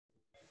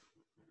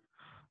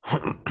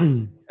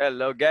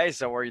Hello, guys.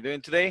 How are you doing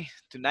today?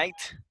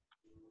 Tonight?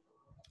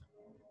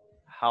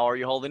 How are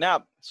you holding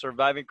up?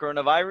 Surviving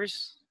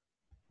coronavirus?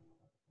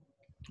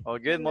 All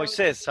good.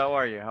 Moises, how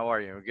are you? How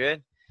are you?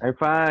 Good. I'm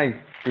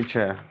fine,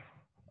 teacher.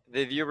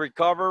 Did you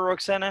recover,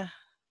 Roxana?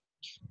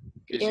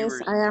 Because you Yes,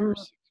 were I you am. were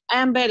sick.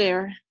 I am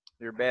better.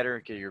 You're better.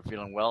 Okay, you're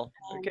feeling well.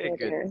 I am Okay, good.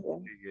 better. Yeah.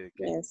 Good, good,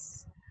 good.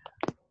 Yes.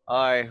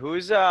 All right.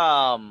 Who's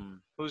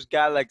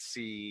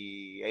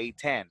Galaxy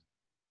A10?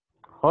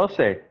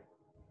 Jose.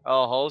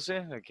 Oh,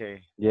 Jose.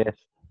 Okay. Yes.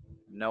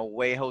 No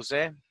way,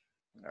 Jose.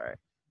 All right.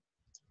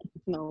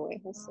 No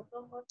way.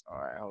 All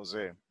right,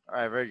 Jose. All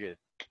right. Very good.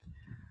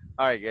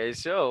 All right,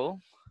 guys. So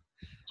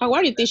How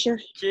are you, teacher?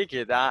 kick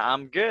it.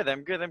 I'm good.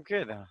 I'm good. I'm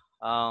good.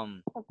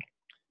 Um,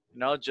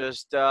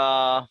 just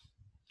I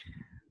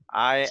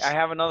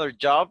have another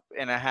job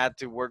and I had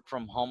to work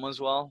from home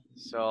as well.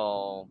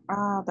 So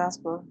Ah, that's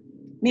good.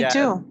 Me yeah,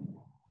 too.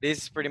 this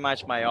is pretty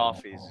much my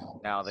office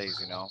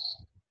nowadays.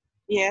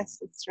 Yes,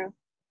 it's true.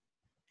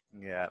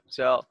 Yeah.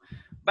 So,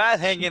 but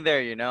hang in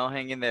there,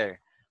 hang in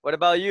there. What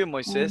about you, Mhm.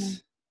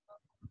 Moises?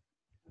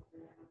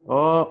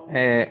 Oh,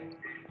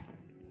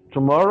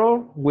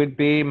 tomorrow will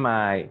be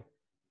my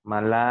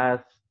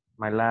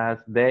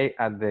last day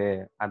at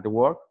the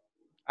work,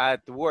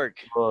 At work.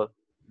 but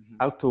Mhm.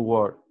 out to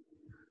work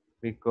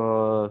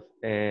because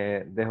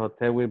the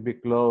hotel will be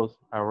closed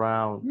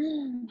around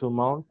 2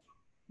 months.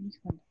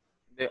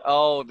 The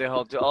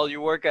hotel. Oh,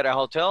 you work at a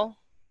hotel?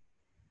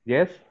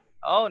 Yes.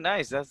 Oh,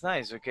 nice. That's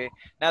nice. Okay.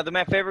 Now, do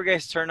my favorite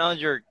guys turn on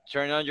your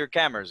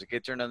cameras. Okay,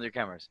 turn on your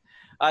cameras.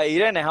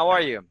 Irene, how are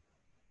you?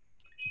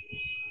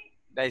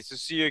 Nice to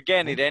see you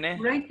again, Irene.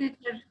 Great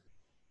teacher.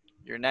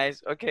 You're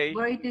nice. Okay.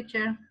 Great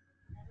teacher.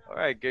 All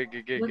right. Good.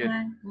 Good. Good. Good Good.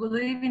 night.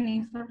 Good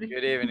evening. Sorry.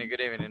 Good evening.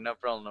 Good evening. No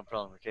problem. No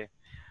problem. Okay.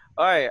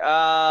 All right.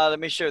 Let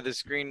me share the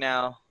screen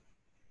now.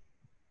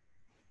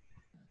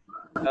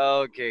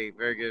 Okay.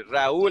 Very good.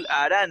 Raul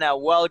Arana,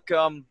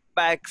 welcome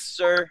back,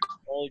 sir.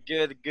 All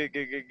good. Good.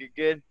 Good. Good. Good.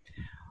 Good.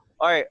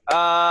 All right.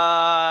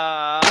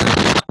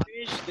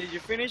 Did you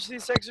finish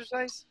this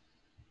exercise?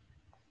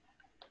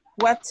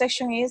 What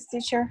section is,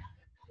 teacher?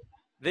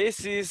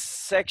 This is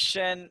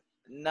section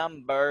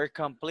number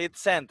complete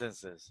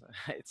sentences.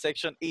 It's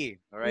section E.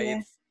 All right.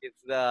 Yeah.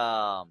 It's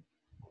Lesson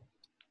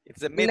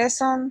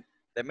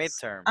the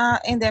midterm.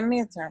 in the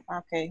midterm.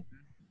 Okay.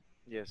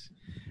 Yes.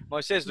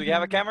 Moises, do you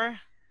have a Mhm. camera?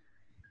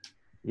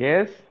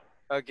 Yes.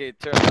 Okay.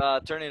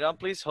 Turn it on,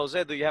 please.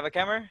 Jose, do you have a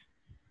camera?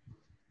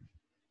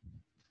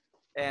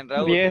 And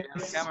Raul, do you have a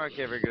Yes, camera?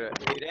 Okay, very good.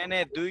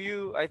 Irene, do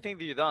you? I think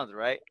you don't,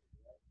 right?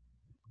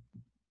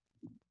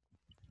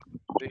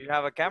 Do you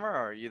have a camera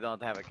or you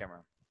don't have a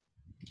camera?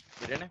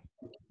 Irene?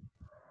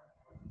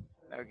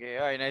 Okay,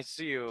 all right, nice to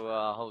see you,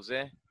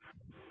 Jose.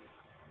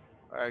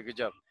 All right, good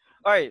job.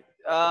 All right,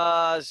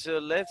 so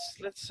let's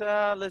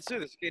do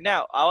this. Okay,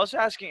 now I was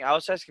asking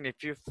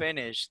if you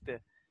finished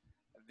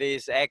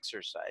this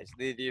exercise.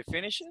 Did you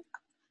finish it?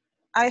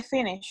 I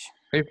finish.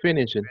 I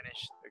finished it.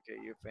 Finished. Okay,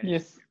 you finished.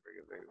 Yes. Okay, very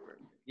good, very good, very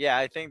good. Yeah,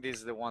 I think this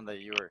is the one that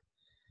you were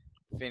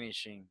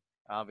finishing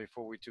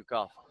before we took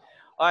off.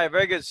 All right,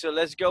 very good. So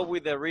let's go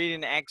with the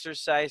reading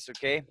exercise.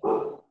 Okay.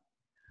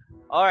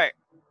 All right.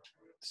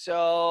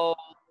 So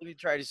let me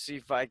try to see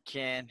if I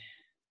can.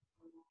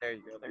 There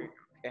you go. There you go.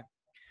 Okay.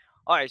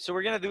 All right. So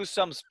we're gonna do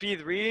some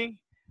speed reading.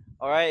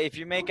 All right. If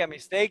you make a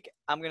mistake,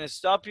 I'm gonna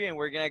stop you, and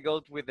we're gonna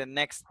go with the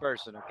next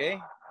person. Okay.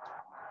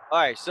 All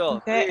right. So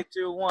Okay. 3,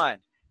 2, 1.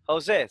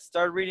 Jose,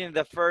 start reading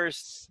the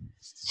first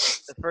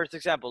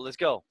example. Let's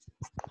go.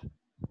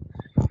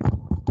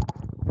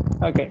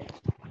 Okay.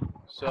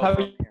 So Have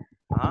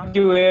from here.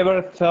 you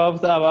ever thought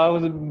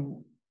about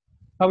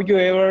have you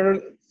ever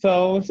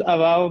thought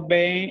about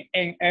being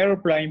an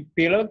airplane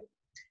pilot?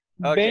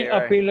 Okay. Being All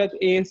a right. pilot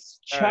is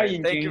All right. Thank you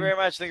challenging. very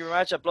much. Thank you very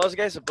much. Applause,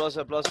 guys. Applause,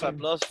 applause,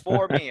 applause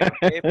for me.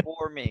 Okay.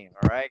 For me.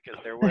 All right. Because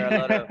there were a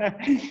lot of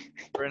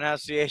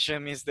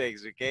pronunciation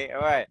mistakes. Okay.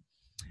 All right.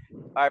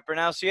 All right.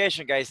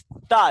 Pronunciation, guys.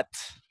 Thought.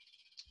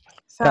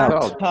 Thought.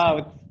 Thought.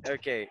 Thought.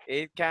 Okay.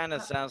 It kind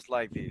of sounds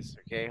like this.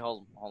 Okay.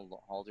 Hold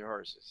your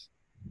horses.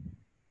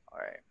 All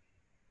right.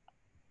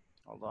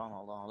 Hold on.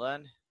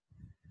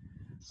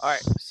 All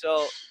right.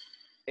 So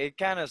it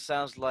kind of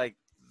sounds like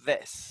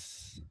this.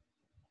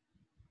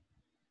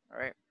 All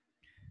right.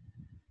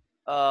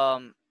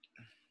 Um.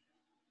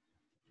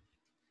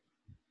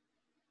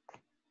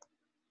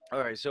 All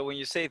right. So when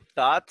you say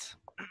thought,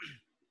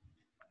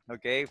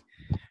 okay,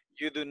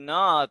 you do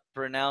not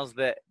pronounce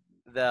the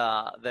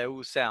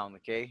u sound.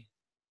 Okay.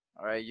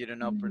 All right. Mhm. You do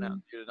not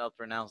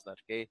pronounce that.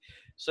 Okay.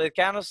 So it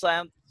kind of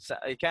sounds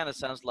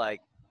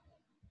like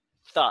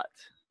thought.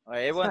 All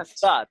right. Everyone Thought.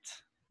 thought.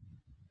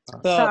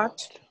 Thought.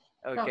 Thought.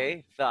 Thought.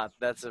 Okay. Thought.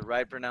 That's the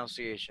right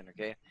pronunciation.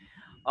 Okay.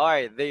 All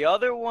right. The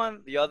other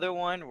one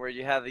where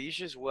you have the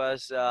issues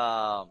was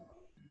hold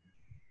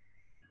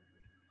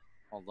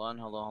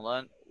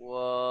on.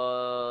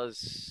 Was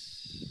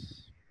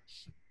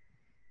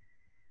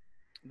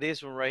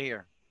this one right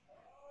here?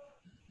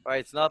 All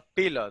right. It's not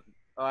pilot.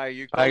 All right.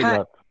 You call it Hi.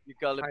 Pilot. you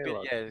call it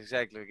Pilot. yeah,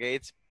 exactly. Okay.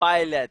 It's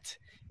pilot.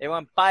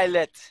 Everyone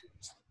pilot.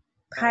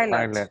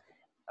 Pilot.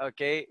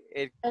 Okay,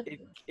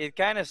 it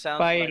kind of sounds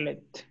like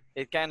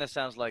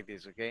Pilot.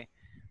 this. Okay,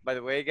 by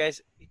the way,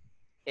 guys,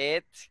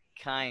 it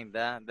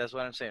kinda. That's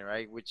what I'm saying,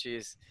 right? Which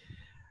is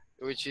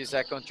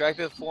a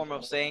contracted form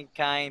of saying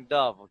kind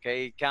of.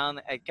 Okay, it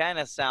kind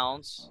of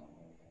sounds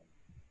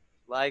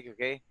like,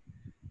 okay.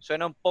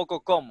 Suena un poco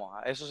como.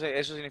 Eso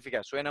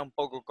significa suena un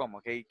poco como.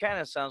 Okay, it kind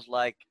of sounds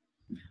like.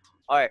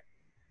 All right.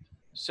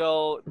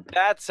 So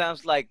that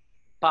sounds like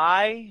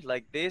pie,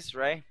 like this,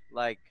 right?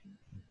 Like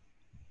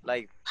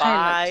Pilot.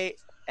 pie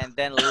and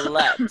then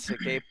let.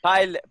 Okay,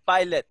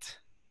 pilot.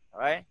 All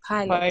right,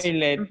 Pilot.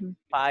 Pilot. Mhm.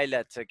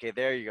 pilot. Okay,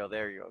 there you go,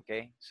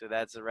 Okay, so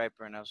that's the right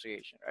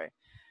pronunciation, right?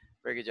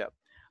 Very good job.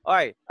 All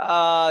right,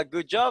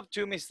 good job.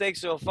 2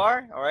 mistakes so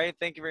far. All right,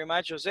 thank you very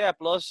much, Jose.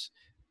 Applause,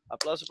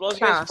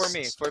 guys,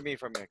 for me,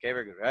 Plus. Okay,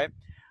 very good, right?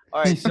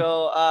 All right,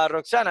 so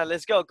Roxana,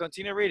 let's go.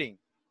 Continue reading.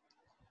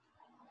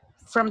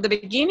 From the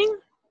beginning,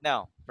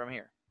 Now, from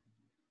here.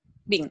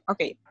 being,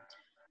 okay.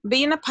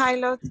 Being a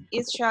pilot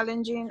is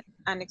challenging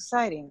and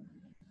exciting.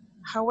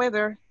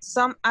 However,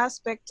 some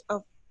aspects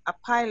of a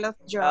pilot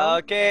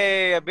job,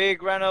 Okay, a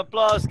big round of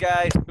applause,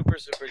 guys.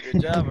 Super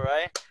good job. All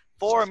right,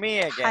 for me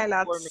again.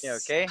 For me,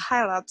 okay.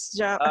 pilots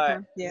job, All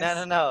right.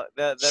 yes, No.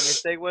 The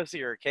mistake was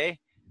here. Okay.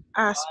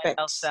 Final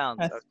aspects. sounds.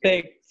 Okay.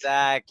 Aspect.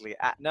 Exactly.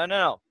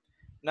 No.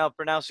 No,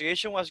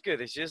 pronunciation was good.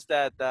 It's just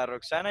that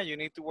Roxana, you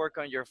need to work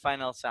on your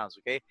final sounds.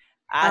 Okay.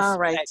 All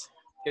right. Aspect,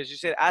 because you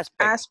said aspect.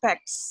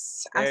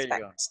 There you go.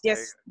 Aspects. There you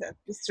Yes, that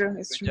is true.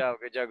 It's go.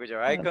 true. Good job. All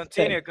right.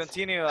 Aspect.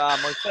 Continue.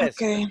 Moises,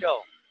 Okay. let's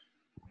go.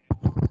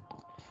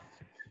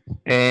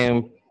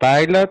 And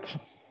pilots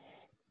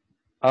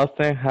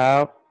often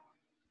have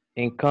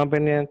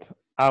inconvenient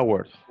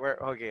hours. Where?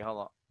 Okay, hold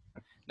on.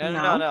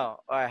 No. No.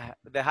 All right.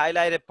 The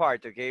highlighted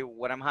part. Okay.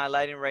 What I'm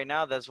highlighting right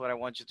now, that's what I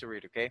want you to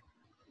read. Okay.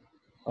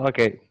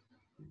 Okay,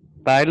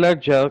 pilot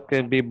job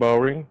can be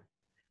boring,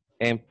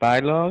 and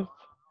pilots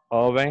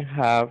often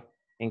have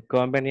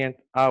inconvenient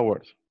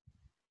hours.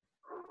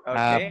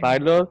 Okay.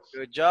 Pilots,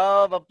 Good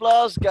job.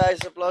 Applause, guys.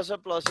 Applause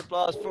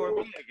for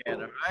me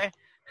again. All right.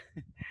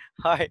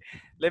 All right.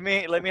 Let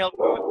me help you with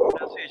the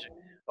pronunciation.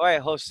 All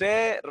right,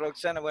 José,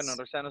 Roxana. Bueno,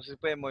 Roxana no se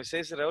puede.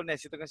 Moisés, Raúl,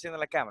 necesito que enciendan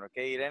la cámara.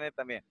 Okay. Irene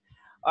también.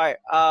 All right.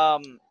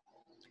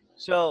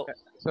 So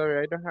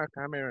Sorry, I don't have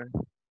camera.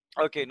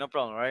 okay, no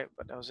problem. Right.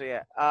 But Jose,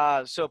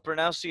 yeah. So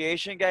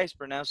pronunciation, guys.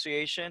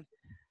 Pronunciation.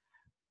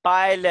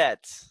 Pilot.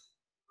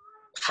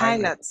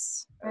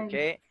 Pilots.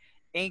 Okay.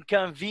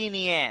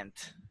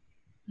 Inconvenient.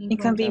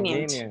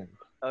 Inconvenient. inconvenient.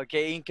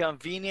 Okay.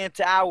 Inconvenient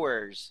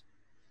hours.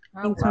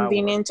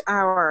 Inconvenient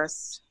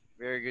hours.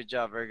 Very good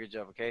job.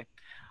 Okay.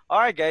 All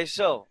right, guys.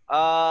 So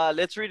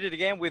let's read it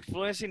again with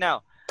fluency.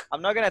 Now,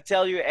 I'm not gonna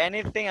tell you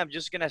anything. I'm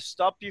just gonna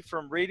stop you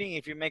from reading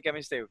if you make a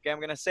mistake. Okay.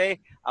 I'm gonna say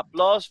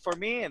applause for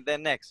me and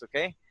then next.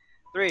 Okay.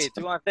 3,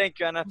 2, 1. Thank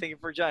you, Anna. Thank you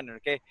for joining.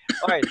 Okay.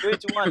 All right. 3,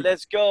 2, 1.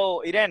 Let's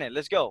go, Irene.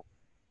 Let's go.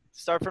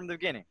 Start from the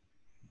beginning.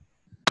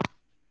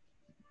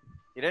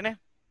 Irene.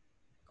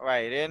 All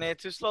right, Irene.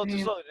 Too slow. All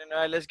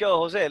right. Let's go,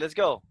 Jose. Let's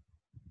go.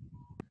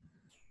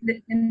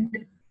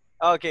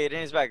 Okay,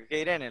 Irene's back.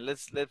 Okay, Irene.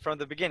 Let from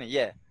the beginning.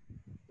 Yeah.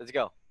 Let's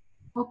go.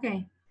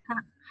 Okay.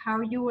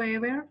 Have you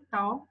ever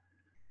thought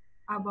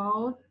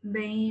about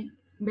being?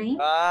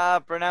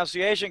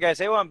 Pronunciation, guys.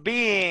 Everyone,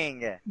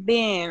 being.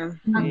 Being.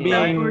 Not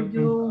for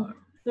you.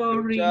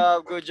 Sorry.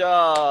 Good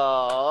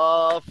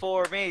job.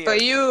 For me. For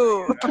Okay,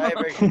 you. all right,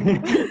 very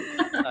good.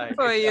 All right,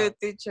 For good you, job.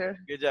 teacher.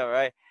 Good job,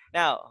 right?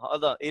 Now,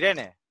 hold on.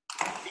 Irene.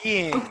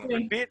 Being.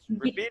 Okay.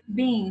 Repeat.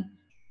 Being.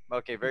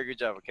 Okay, very good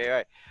job. Okay, all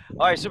right.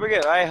 All right, super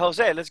good. All right,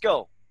 Jose, let's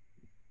go.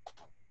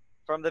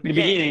 From the The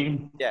beginning.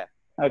 beginning. Yeah.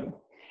 Okay.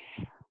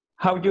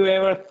 Have you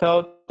ever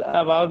thought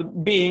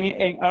about being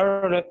an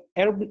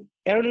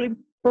early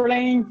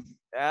plane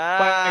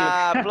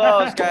pilot?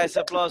 Applause, guys.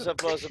 Applause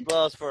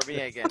for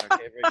me again.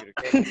 Okay, very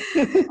good.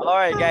 Okay. All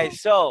right,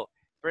 guys. So,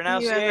 You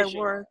have a pronunciation.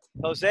 word.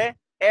 Jose,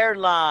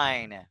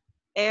 airline.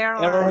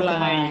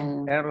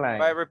 Airline.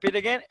 Airline. All right, repeat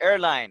again.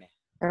 Airline.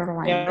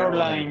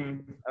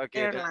 Airline.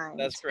 Okay, Airlines.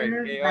 that's great.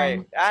 Okay, all right.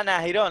 Anna,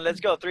 Hiron,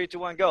 let's go. 3, 2,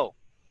 1, go.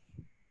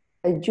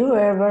 Have you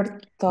ever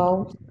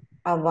thought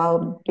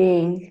about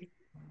being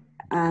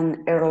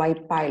an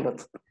airline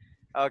pilot?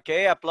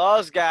 Okay,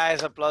 applause,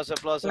 guys. Applause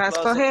for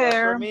for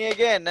her. me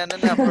again. No,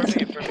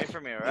 for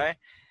me, all right?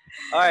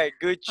 All right,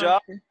 good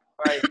job. Okay.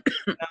 All right,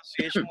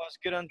 pronunciation was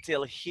good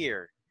until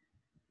here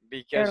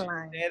because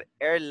Airline. you said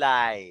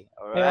airline,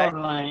 all right?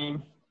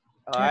 Airline.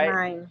 All right,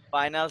 Airline.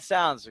 final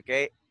sounds,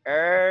 okay?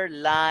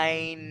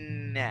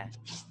 Airline.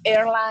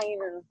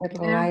 Airline.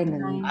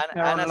 Airline.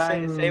 Anna,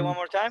 say Airline. one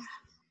more time.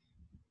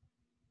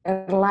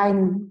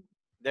 Airline.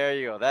 There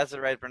you go. That's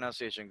the right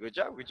pronunciation. Good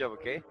job,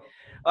 okay?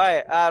 All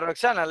right,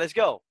 Roxana, let's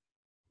go.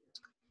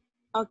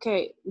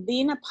 Okay,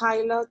 being a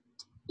pilot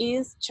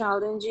is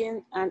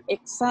challenging and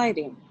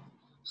exciting.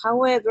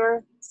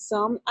 However,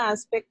 some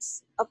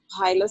aspects of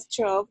pilot's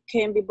job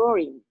can be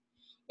boring,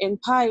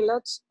 and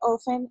pilots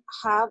often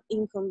have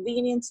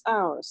inconvenient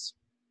hours.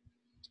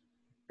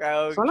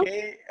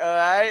 Okay, all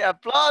right.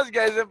 Applause,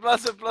 guys.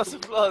 Applause, applause,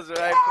 applause. All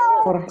right.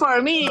 For, For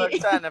For me.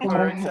 Roxana, for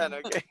for, Roxana.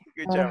 Okay,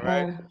 good for job,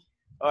 right? her.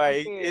 All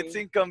right. It's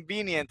Okay.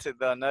 inconvenient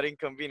though, not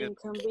inconvenient.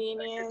 Good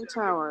Inconvenient job, good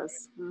job.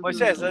 hours.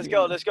 Moises, let's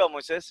go. Mhm. Let's go,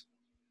 Moises.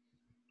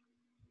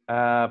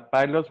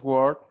 Pilot's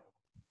word.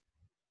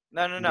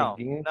 No, no, no,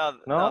 Begin. no,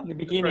 no. No, The The first,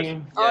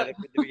 beginning. yeah, Oh, the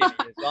beginning.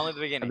 Yes, only the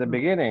at beginning. the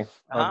beginning.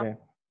 Uh huh. Okay.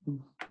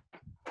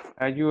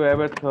 Have you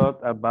ever thought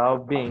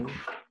about being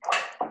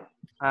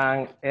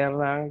an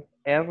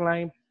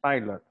airline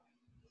pilot?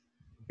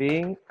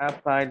 Being a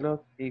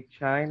pilot is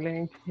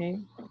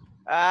challenging,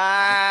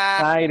 Ah,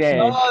 exciting.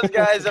 applause,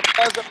 guys.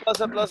 Applause,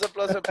 applause, applause,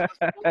 applause, applause.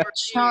 For me. Very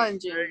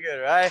challenging.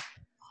 good, right?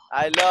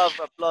 I love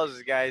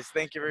applauses, guys.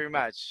 Thank you very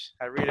much.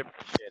 I really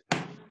appreciate it.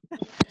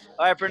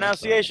 All right,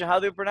 pronunciation. How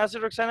do you pronounce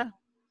it, Roxana?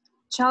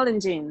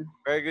 Challenging.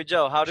 Very good,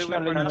 Joe. How do we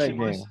pronounce it,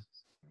 Challenging.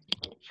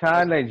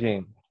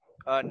 Challenging. Moises?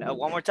 Challenging.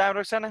 One more time,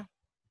 Roxana.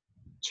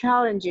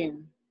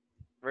 Challenging.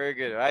 Very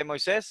good. All right,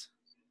 Moises.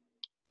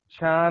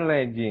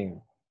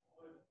 Challenging.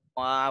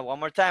 One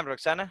more time,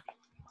 Roxana.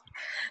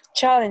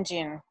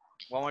 Challenging.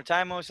 One more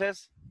time,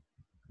 Moises.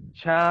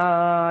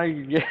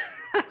 Challenging.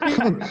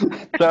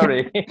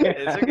 Sorry.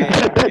 It's okay.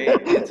 It's okay.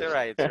 It's all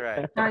right. It's all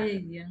right.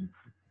 Challenging.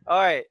 All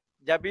right.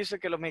 Ya visto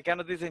que los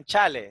mexicanos dicen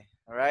chale.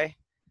 All right.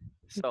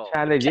 So,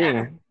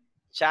 Challenging.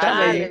 chale,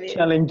 Challenging.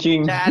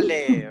 Challenging.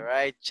 chale,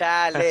 right?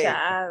 Chale,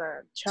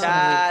 challenge,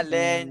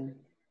 Challenging.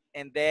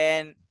 and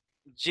then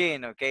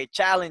gin, okay?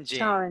 Challenging,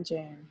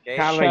 Challenging. okay?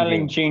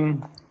 Challenging.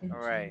 Challenging. All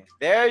right.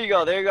 There you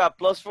go. There you go.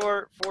 Plus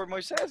for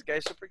Moises,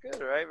 guys. Super good.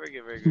 All right. Very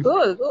good. Very good.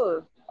 Good,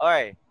 good. All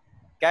right.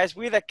 Guys,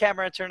 with the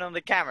camera, turn on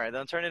the camera.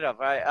 Don't turn it off.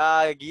 All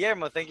right.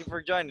 Guillermo, thank you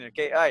for joining.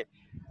 Okay. All right.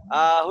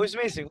 Who's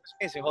missing? Who's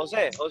missing?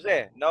 Jose.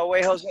 Jose. No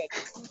way, Jose.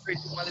 3, 2,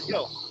 1, let's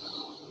go.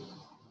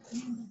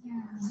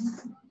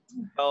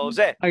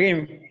 Jose.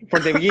 Again, for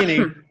the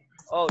beginning.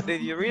 Oh,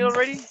 did you read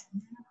already?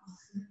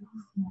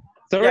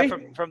 Yeah, Sorry?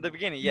 from the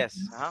beginning. Yes.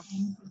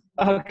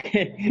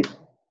 Okay.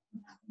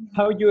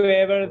 Have you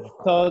ever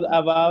thought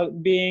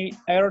about being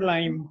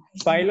airline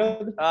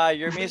pilot?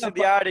 You're missing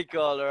the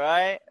article. All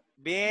right.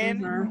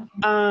 Being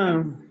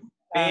An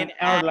an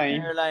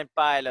airline. airline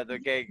pilot.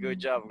 Okay. Good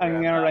job.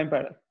 An airline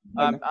pilot.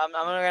 I'm Okay. I'm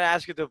not gonna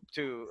ask you to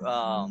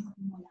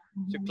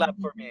clap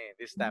for me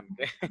this time.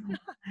 Okay.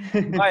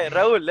 All right,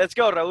 Raul. Let's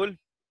go, Raul.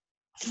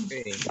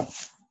 Okay.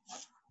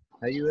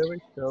 Have you ever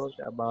thought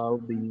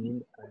about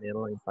being an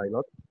airline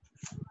pilot?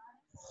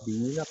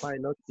 Being a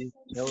pilot is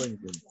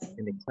challenging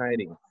and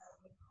exciting.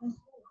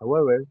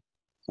 However,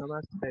 some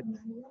aspects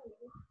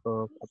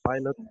of a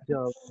pilot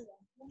job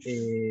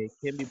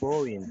can be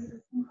boring,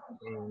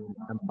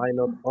 and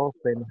pilots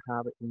often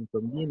have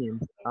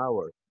inconvenient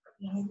hours.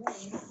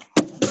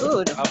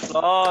 Good.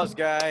 Applause,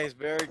 guys.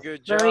 Very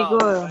good Very job.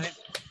 good. Right?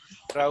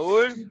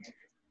 Raul,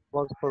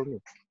 Was for me.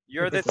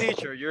 you're the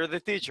teacher. You're the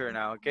teacher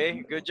now.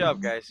 Okay. Good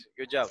job, guys.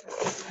 Good job.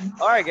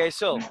 All right, guys.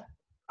 So,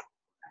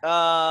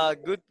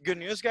 good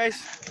news, guys.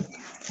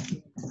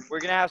 We're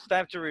gonna have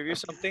time to review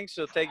some things.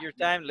 So take your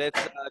time. Let's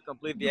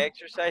complete the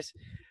exercise.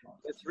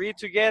 Let's read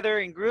together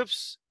in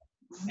groups,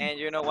 and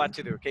you know what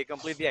to do. Okay.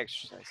 Complete the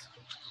exercise.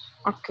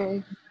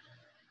 Okay.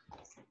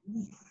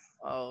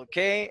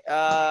 Okay.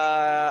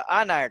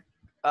 Ana,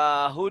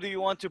 who do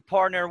you want to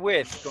partner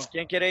with? ¿Con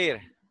quién quiere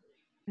ir?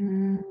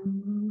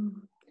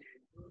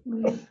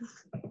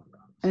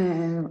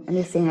 Mm,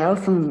 anything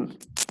else?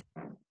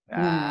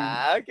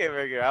 Okay,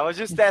 very good. I was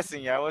just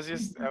testing you. I was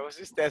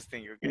just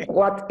testing you, okay?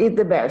 What is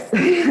the best?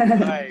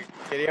 Ay,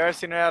 quería ver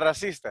si no era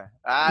racista.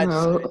 Just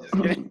No.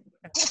 kidding,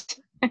 just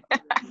kidding.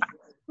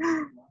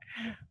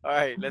 All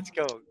right, let's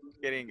go.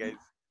 Get in, guys.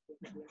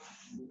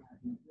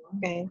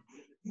 Okay.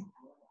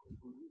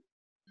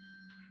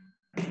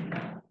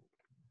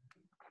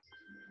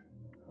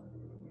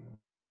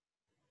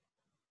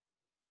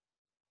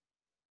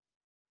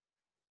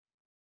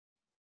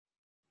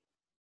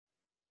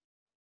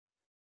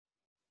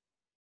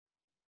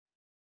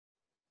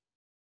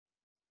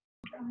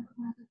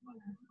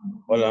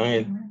 Hola,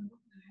 Ángel.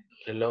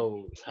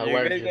 Hello, how You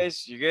are good, you?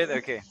 guys? You good?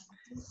 Okay.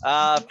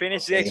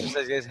 Finish the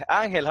exercise, guys.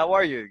 Angel, how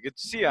are you? Good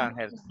to see you,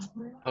 Angel.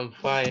 I'm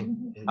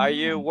fine. Are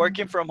you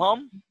working from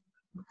home?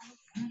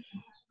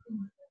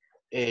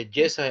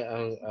 Yes,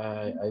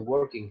 I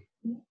working.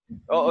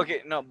 Oh,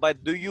 okay. No,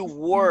 but do you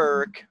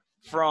work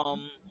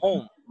from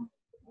home?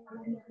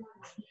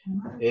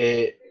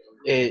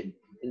 Uh,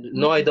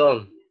 no, I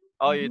don't.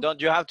 Oh, you don't.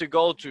 You have to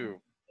go to.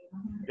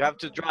 You have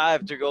to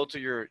drive to go to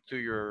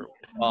your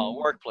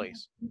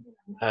workplace.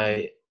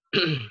 I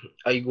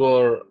I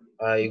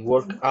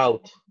work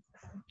out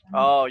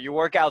Oh, you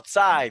work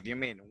outside. You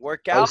mean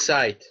workout?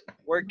 outside.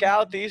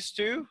 Workout is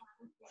to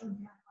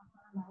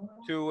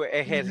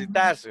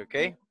ejercitarse.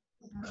 Okay.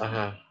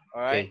 Uh-huh.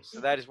 All right. Okay. So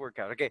that is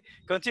workout. Okay.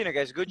 Continue,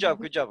 guys. Good job.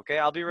 Good job. Okay.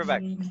 I'll be right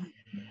back.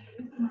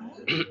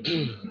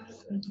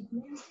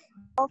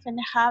 Often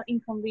have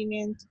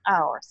inconvenient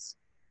hours.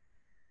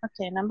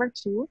 Okay, number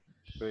 2.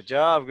 Good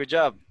job. Good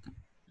job.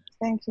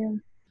 Thank you.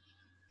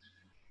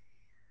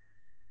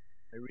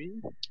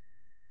 Irene?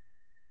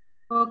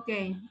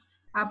 Okay.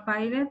 A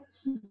pilot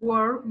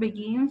work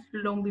begins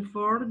long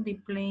before the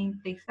plane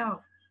takes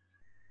off.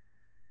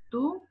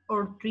 2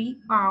 or 3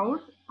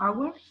 hours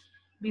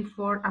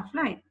before a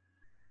flight.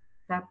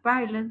 The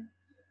pilot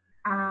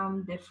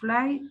and the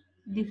flight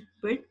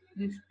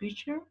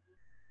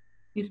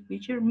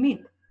dispatcher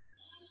meet.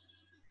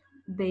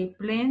 They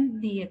plan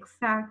the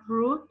exact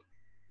route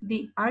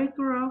the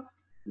aircraft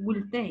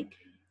will take,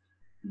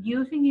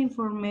 using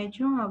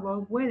information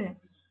about weather,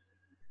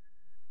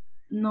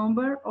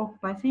 number of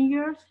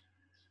passengers,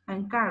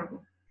 and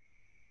cargo.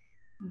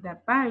 The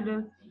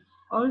pilot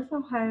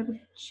also helps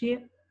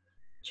check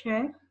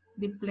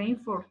the plane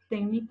for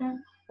technical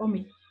or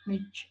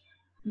mechanical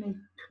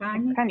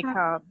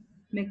Mechanical.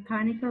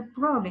 mechanical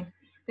problems.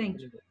 Thank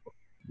you.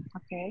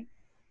 Okay.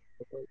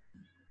 Okay.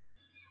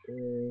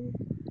 Uh,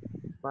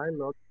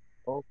 Pilots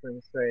often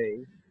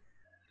say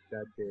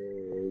that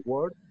the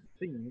worst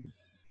thing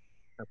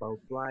about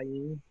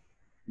flying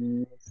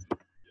is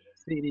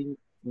sitting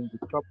in the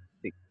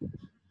cockpit,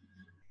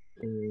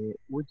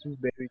 which is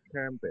very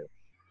cramped.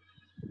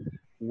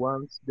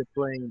 Once the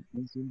plane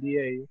is in the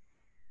air,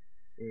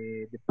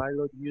 the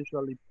pilot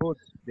usually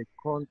puts the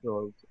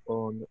controls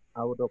on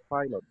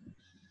autopilot,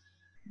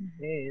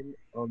 and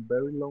on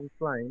very long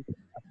flights,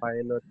 a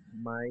pilot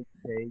might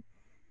take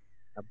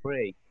a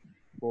break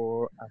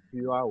for a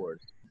few hours,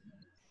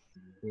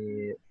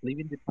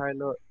 leaving the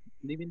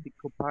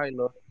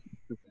co-pilot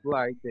to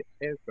fly the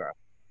aircraft.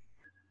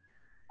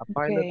 A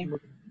pilot Okay.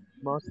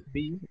 must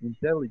be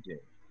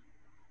intelligent,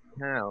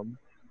 calm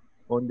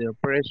under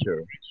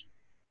pressure,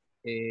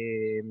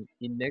 and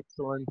in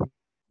excellent.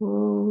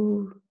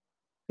 Oh,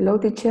 hello,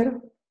 teacher.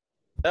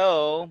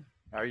 Hello,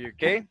 are you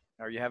okay?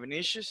 Are you having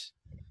issues?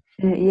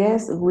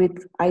 Yes,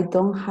 with I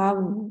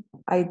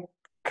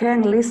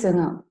can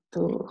listen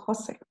to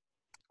Jose.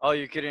 Oh,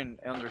 you couldn't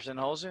understand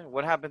Jose?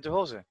 What happened to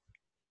Jose?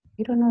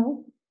 I don't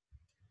know.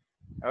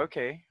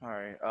 Okay, all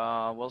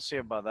right. We'll see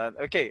about that.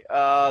 Okay.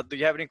 Do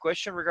you have any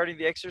question regarding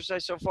the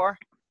exercise so far?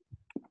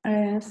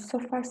 So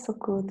far, so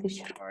good,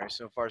 teacher. All right.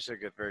 So far, so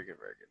good. Very good.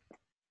 Very good.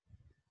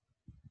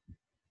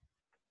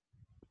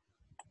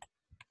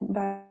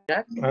 But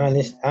Ya.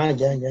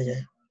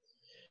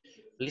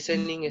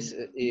 Listening es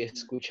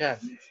escuchar.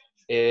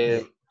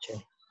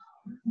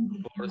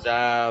 For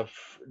the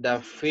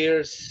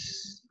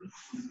first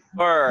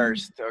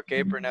First,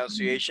 okay.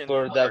 Pronunciation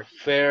for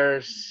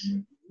first.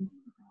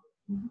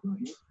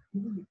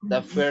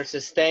 the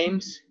first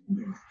stems,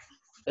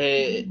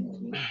 uh,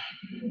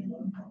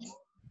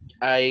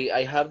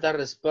 I have the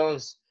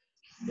response.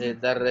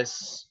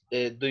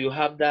 Do you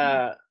have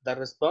the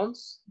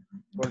response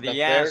for the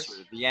The answer.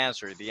 first The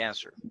answer. The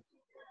answer.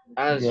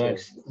 answer?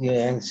 Your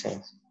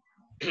answer.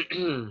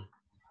 Do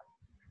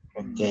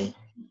Okay.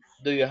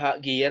 you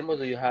have Guillermo?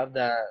 Do you have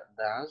the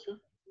answer?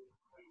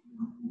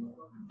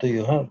 Do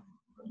you have?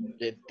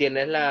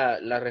 ¿Tienes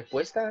la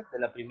respuesta de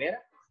la primera?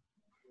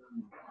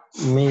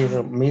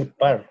 Mil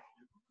par.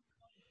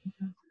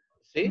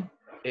 Sí.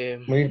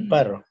 Mil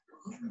par.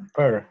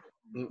 Per.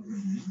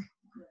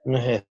 No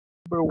es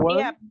Number one,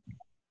 Yeah.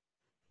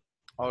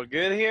 All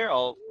good here.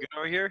 All good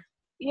over here.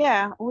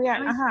 Yeah. We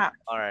are. Yes.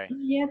 All right.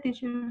 Yeah,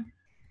 teacher.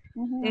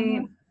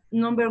 Mhm.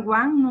 Number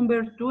 1,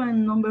 number 2,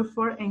 and number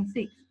 4 and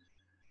 6.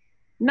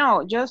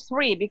 No, just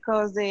 3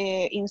 because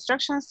the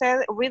instruction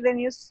said read the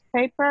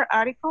newspaper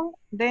article,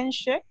 then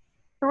check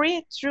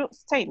 3 true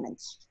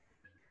statements.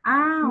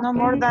 No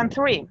more Okay. than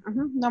 3.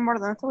 No more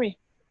than 3.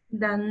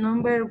 The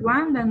number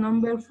 1, the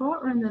number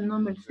 4, and the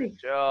number Good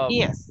 6. job.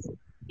 Yes.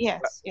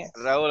 Yes. Yes.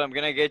 Raul, I'm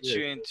gonna get yes.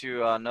 you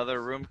into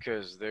another room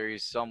because there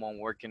is someone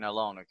working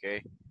alone.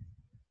 Okay.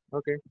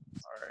 Okay.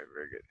 All right.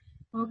 Very good.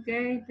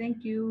 Okay,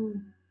 thank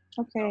you.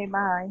 Okay. No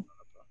problem.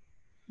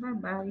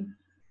 Bye.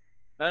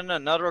 Bye-bye. No,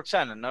 not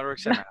Roxana. Not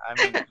Roxana. I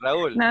mean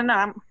Raul. No.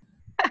 No.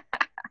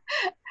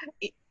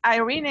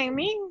 Irene and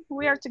me,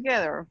 we are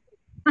together.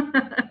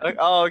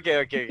 Oh,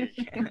 okay.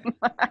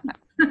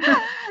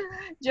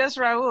 Just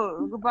Raul.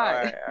 All Goodbye.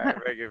 right. All right.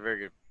 Very good. Very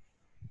good.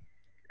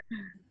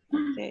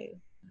 Okay.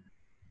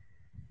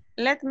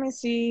 Let me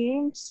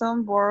see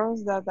some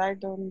words that I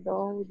don't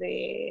know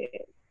the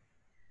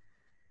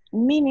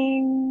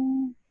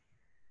meaning.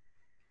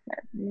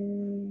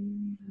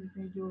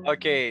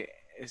 Okay,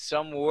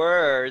 some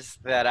words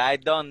that I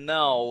don't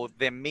know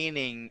the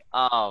meaning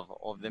of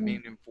the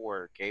meaning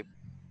for. Okay.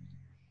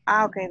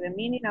 Okay, the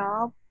meaning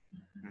of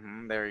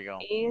There you go.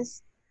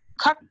 is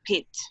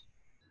cockpit.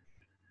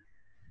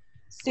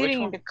 Which Sitting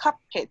in one? the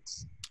cockpit.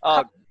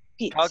 Oh,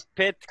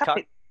 Cockpit.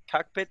 cockpit.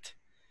 Cockpit.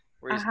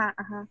 Where is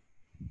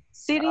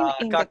Sitting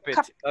in the cockpit?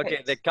 cockpit.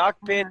 Okay, the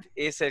cockpit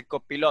is el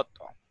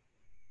copiloto.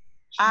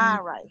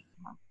 Right.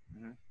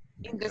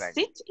 In the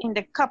Exactly. seat in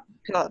the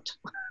cockpit.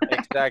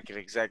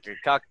 Exactly.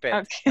 Cockpit.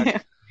 Okay.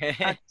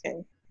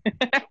 Okay.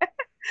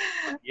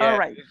 All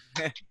right.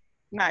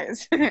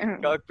 Nice.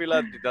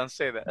 Cockpilot, don't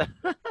say that.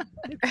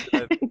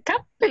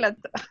 Cockpit.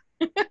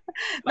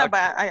 No,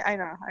 but I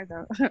know. I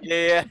know.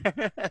 Yeah.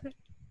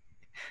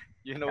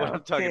 You know what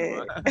I'm talking Okay.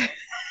 about.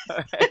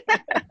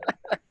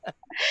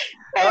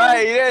 All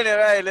right, Irene, all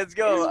right, let's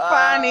go. It's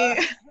funny.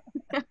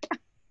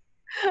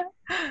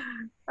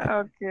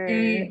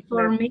 Okay.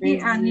 For Let me, me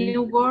a see.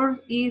 new word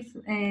is,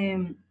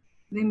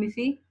 let me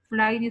see,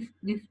 flight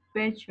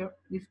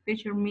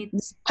dispatcher meet,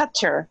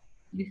 Dispatcher.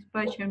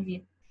 dispatcher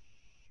meet.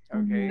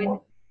 Okay.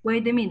 Mhm.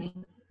 Wait a minute.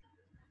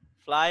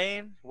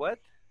 Flying. What?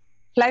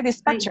 Flight Flight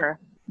dispatcher.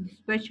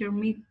 dispatcher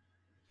meet.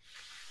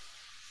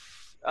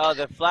 Oh,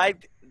 the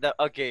flight. The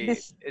okay.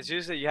 This. It's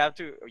just that you have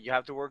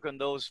to work on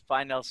those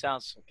final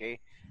sounds. Okay.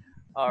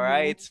 All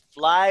right. Mhm. It's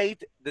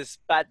flight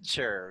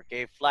dispatcher.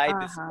 Okay. Flight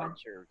Uh-huh.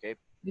 dispatcher. Okay.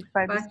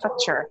 Flight Dispatcher.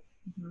 dispatcher.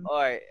 Mhm. All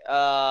right.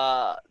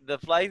 The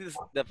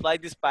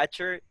flight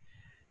dispatcher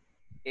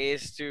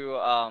is to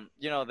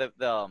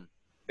the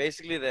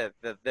basically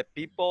the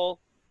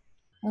people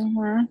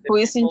Mhm. the Who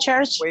is in people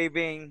charge?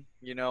 waving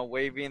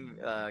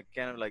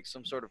kind of like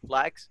some sort of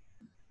flags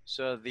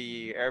so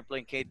the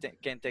airplane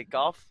can take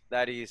off.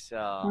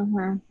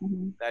 Mhm.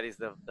 Mhm. That is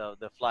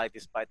the flight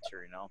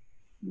dispatcher. Mhm. All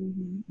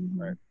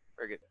right, Mhm.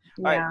 very good.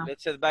 All right, Yeah.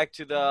 let's head back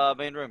to the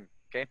main room.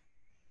 Okay.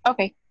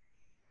 Okay.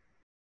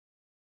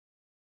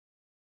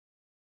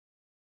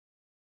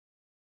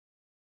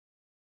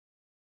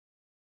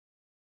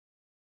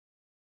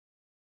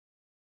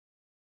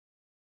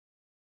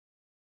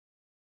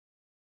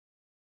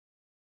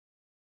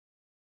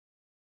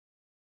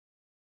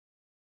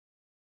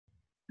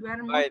 You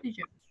are All right. mute,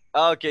 teacher.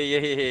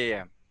 Okay,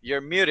 yeah.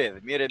 You're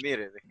muted.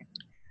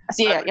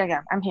 See, All yeah, right, yeah,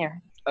 yeah. I'm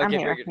here. I'm okay,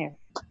 here. very I'm good. here.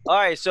 All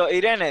right, so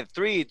Irene,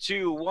 3,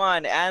 2,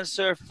 1,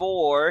 answer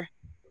for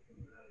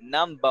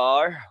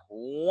number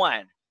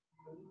 1.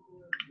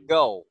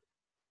 Go.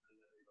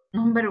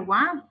 Number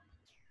one.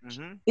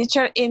 Mm-hmm.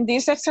 Teacher, in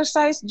this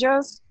exercise,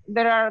 just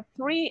there are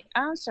 3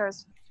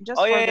 answers Oh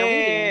just yeah, for the yeah, yeah, yeah,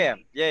 reading. yeah.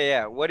 Yeah,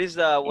 yeah. What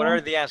Yeah.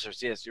 are the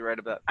answers? Yes, you're right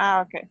about.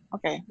 Ah, okay.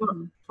 Okay. For,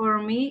 Mhm. for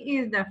me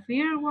is the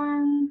first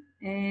one,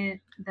 the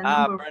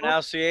number four.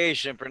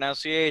 Pronunciation.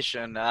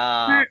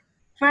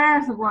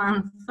 First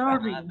one,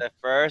 sorry. The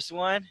first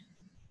one.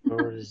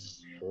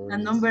 First, The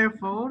first. number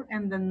four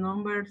and the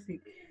number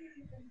six.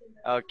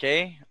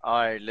 Okay. All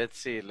right. Let's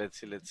see.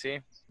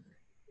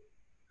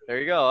 There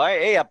you go. All right.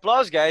 Hey,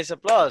 applause, guys.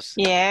 Applause.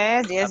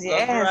 Yes, yes,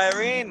 Applause for yes.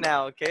 Irene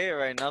now. Okay. All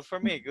right. Not for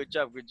me. Good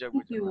job. Good job.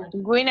 Good Thank job. All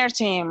you. Winner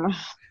team. right.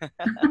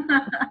 That's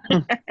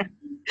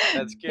good.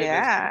 That's good.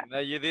 Yeah. No,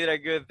 you did a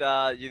good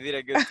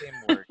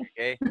teamwork.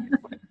 Okay.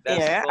 That's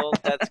Yeah. called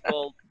that's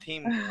called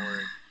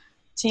teamwork.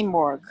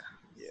 Teamwork.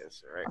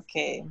 Yes. All right.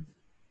 Okay.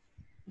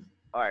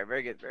 All right.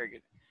 Very good. Very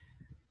good.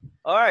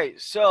 All right.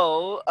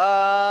 So,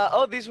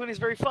 this one is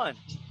very fun.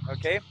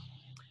 Okay.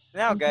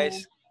 Now, Mhm.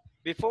 guys,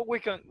 before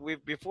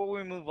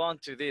we move on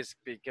to this,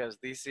 because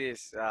this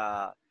is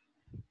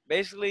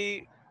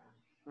basically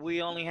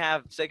we only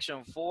have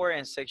section 4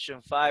 and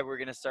section 5. We're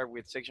gonna start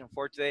with section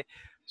 4 today.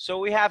 So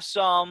we have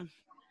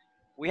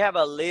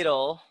a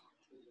little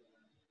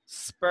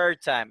spare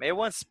time.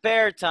 Everyone,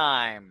 spare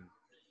time.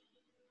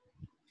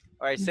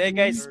 All right, say it,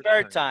 guys, Mhm. Spare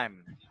spare time.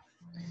 time.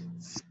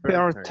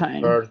 Spare Spare time.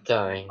 time. Third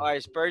time. All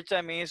right, spare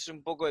time means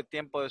un poco de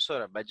tiempo de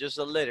sobra, but just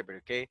a little bit,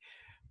 okay?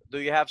 Do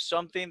you have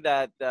something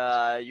that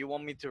you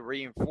want me to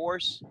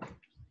reinforce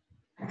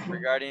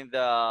regarding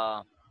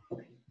the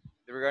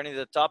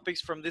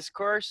topics from this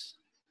course?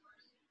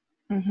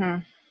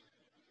 Mhm.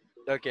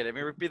 Okay, let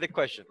me repeat the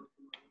question.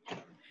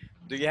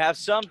 Do you have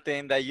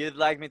something that you'd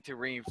like me to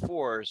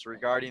reinforce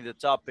regarding the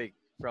topic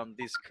from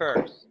this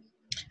course?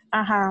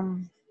 Uh-huh.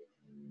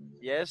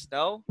 Yes,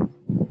 no,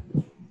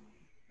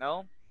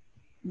 no?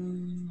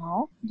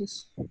 No.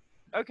 This.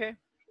 Okay.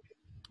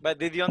 But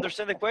did you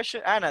understand the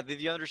question? Anna, did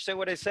you understand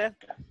what I said?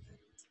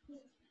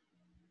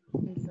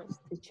 Yes,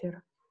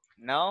 teacher.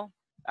 No?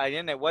 I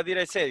didn't. What did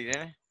I say?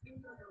 Didn't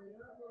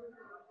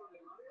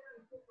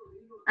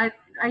I,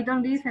 I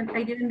don't listen.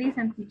 I didn't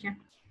listen, teacher.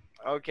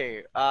 I?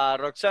 Okay.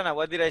 Roxana,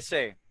 what did I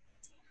say?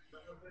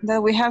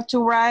 That we have to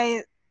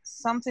write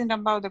something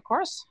about the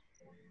course.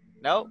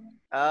 No?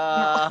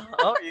 No.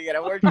 Oh, you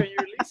gotta work on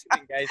your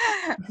listening, guys.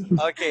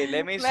 Okay,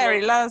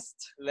 Very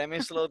lost. let me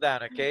slow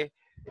down, okay?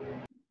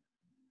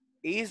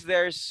 Is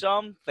there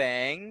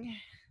something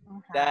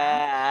Uh-huh.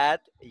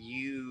 that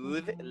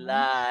you'd Mhm.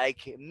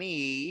 like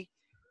me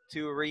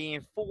to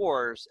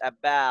reinforce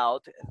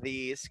about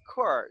this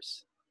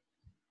course?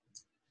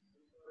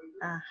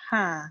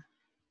 Uh-huh.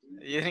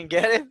 You didn't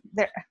get it?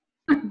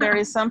 There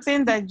is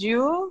something that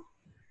you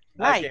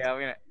like.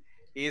 Okay,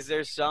 is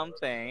there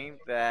something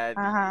that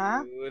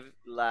Uh-huh. you'd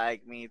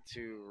like me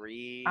to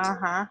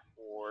Uh-huh.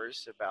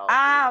 reinforce about this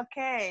Ah,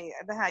 okay.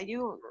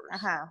 You. course?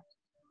 Uh-huh.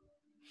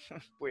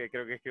 Uy,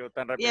 creo que escribo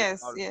tan rápido que no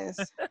Yes, hablo.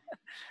 yes.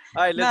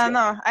 All right, let's No, go.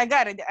 no, I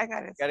got it. I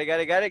got it.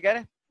 Got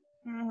it.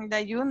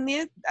 That you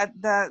need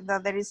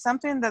that there is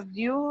something that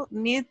you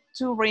need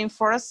to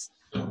reinforce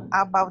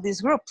about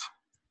this group,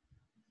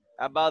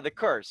 About the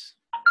course.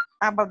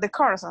 about the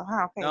course.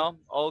 Uh-huh, okay. No?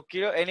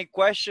 Okay. Any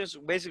questions?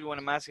 Basically, what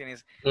I'm asking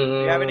is, do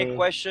you have any Mm,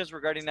 questions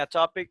regarding that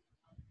topic?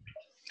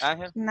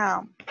 Angel?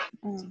 No.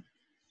 Mm,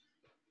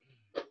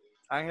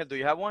 Angel, do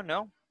you have one?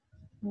 No?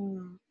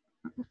 mm,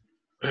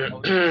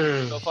 Oh,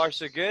 so far,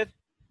 so good.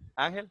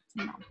 Angel?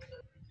 no.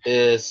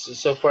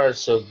 so far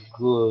so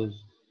good.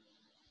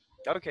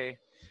 Okay.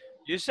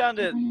 You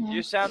sounded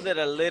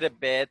a little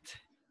bit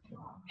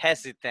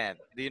hesitant.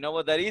 Do you know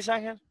what that is,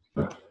 Angel?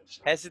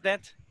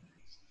 Hesitant?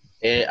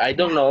 I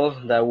don't know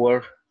that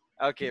word.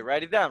 Okay,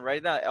 write it down. Write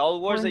it down.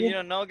 All words When that you you,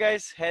 don't know,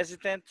 guys.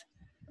 Hesitant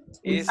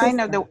is I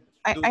know the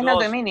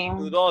dudoso. meaning.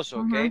 Dudoso,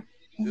 Mm-hmm. okay?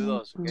 Mm-hmm.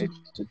 Dudoso, okay?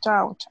 To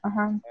doubt.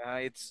 Uh-huh.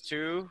 It's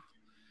to.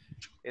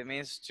 It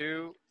means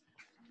to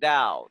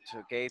doubt,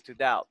 okay? To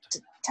doubt.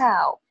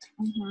 Doubt.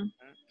 Mm-hmm.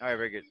 All right,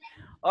 very good.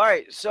 All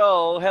right,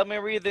 so help me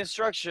read the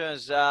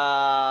instructions.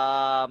 Raúl.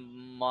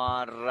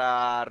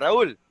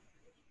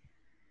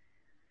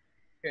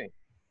 Okay.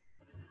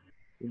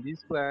 In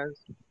this class,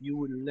 you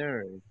will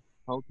learn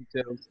how to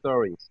tell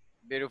stories.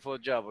 Beautiful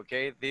job,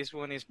 okay? This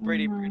one is Mm-hmm.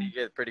 pretty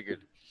good, pretty good.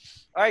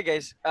 All right,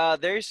 guys.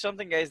 There is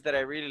something, guys, that I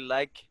really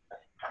like,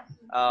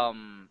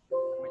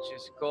 which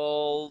is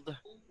called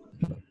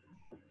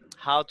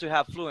how to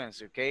have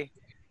fluency, okay?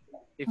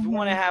 If you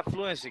want to Mm-hmm. have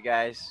fluency,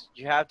 guys,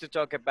 you have to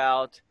talk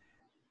about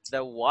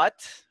the what,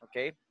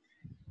 okay?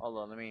 Hold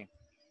on, let me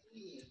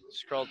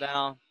scroll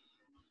down.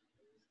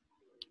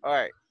 All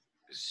right.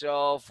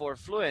 So for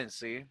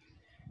fluency,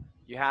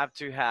 you have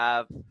to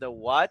have the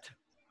what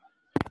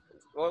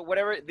or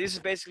whatever. This is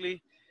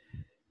basically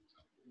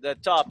the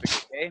topic,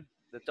 okay?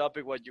 The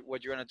topic what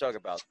you're gonna talk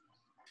about.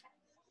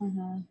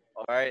 Mm-hmm.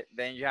 All right.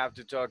 Then you have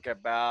to talk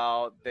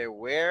about the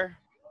where.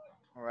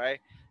 All right.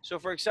 So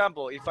for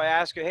example, if I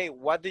ask you, hey,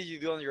 what did you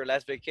do on your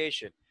last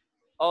vacation?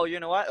 Oh, you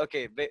know what?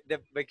 Okay, the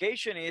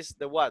vacation is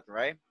the what,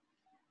 right?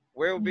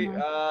 Where will be?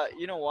 Mm-hmm.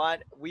 You know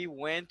what? We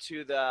went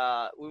to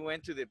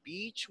the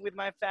beach with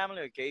my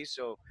family. Okay,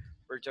 so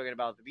we're talking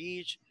about the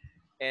beach,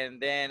 and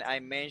then I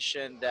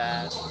mentioned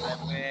that I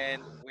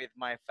went with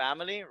my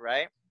family,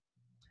 right?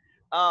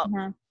 Uh,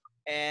 Mm-hmm.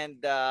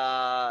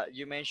 and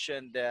you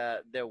mentioned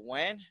the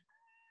when.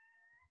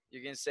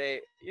 You can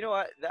say, you know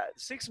what? That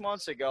 6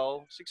 months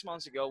ago, 6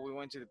 months ago, we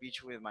went to the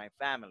beach with my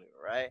family,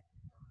 right?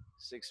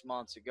 6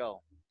 months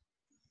ago.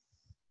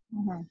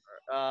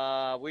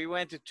 Mm-hmm. We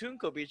went to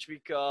Tunco Beach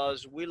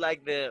because we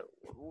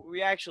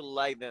actually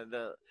like the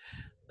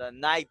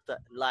night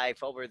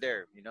life over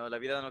there, la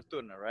vida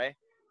nocturna, right?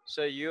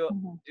 So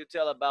Mm-hmm. you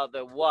tell about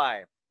the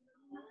why,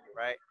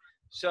 right?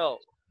 So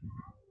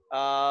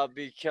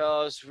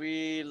because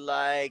we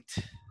liked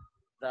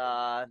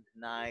the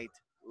night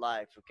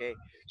life, okay?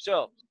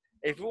 So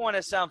if you want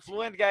to sound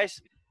fluent,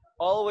 guys,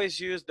 always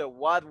use the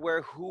what,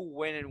 where, who,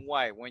 when, and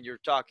why when you're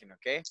talking,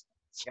 okay?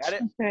 Got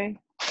it? Okay.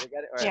 Got it?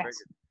 Got it? All right, very Yes.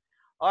 good.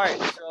 All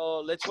right, so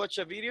let's watch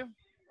a video.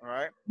 All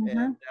right, Mm-hmm.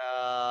 and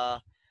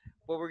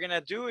what we're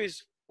gonna do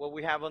is what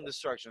we have on the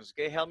instructions.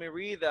 Okay, help me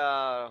read,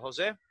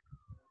 Jose.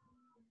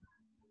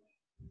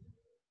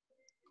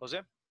 Jose,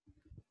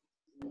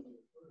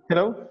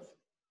 Hello?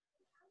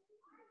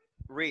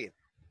 read.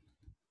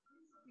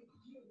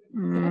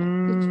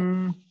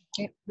 Mm,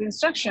 Okay. The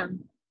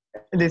instruction.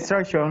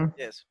 distraction.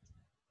 Yes.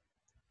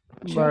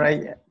 But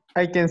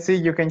I can see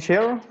you can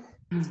share.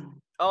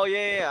 Oh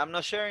yeah. I'm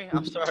not sharing.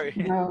 I'm sorry.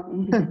 No.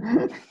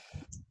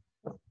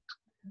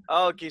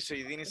 Oh, okay, so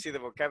you didn't see the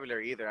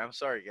vocabulary either. I'm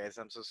sorry, guys.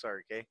 I'm so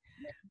sorry. Okay.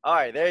 All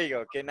right, there you go.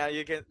 Okay, now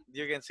you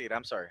can see it.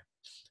 I'm sorry.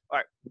 All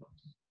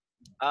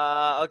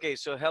right. Okay,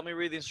 so help me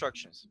read the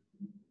instructions.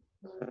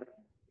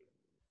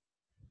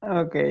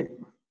 Okay.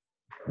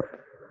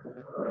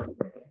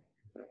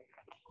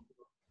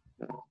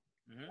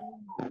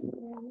 Hmm.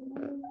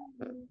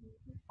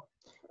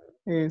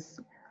 Is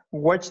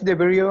watch the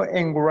video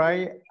and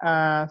write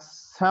a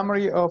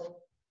summary of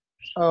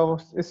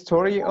a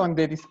story on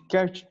the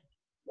discussion.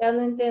 Ya lo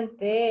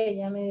intenté,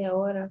 ya media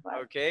hora.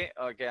 Okay.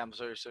 Okay. I'm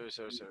sorry.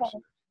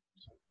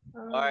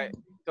 All right.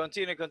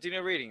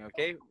 Continue reading.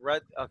 Okay.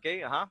 Right.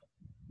 Okay.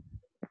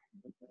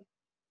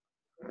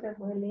 Se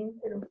fue el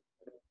intro.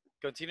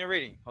 Continue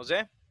reading,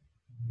 Jose.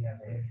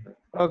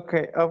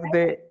 Okay, of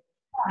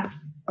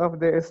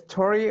the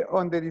story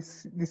on the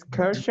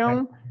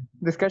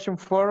discussion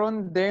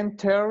forum, then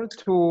tell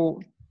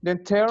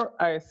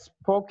a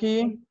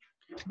spooky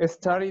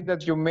story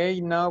that you may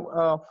know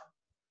of.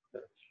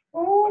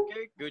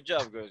 Okay. Good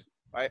job. Good.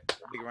 All right.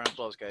 Big round of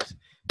applause, guys.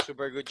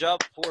 Super good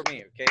job for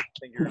me. Okay.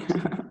 Thank you very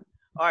much.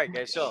 All right,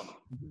 guys. So,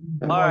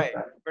 all right.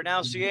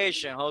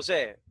 Pronunciation,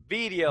 Jose.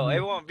 Video.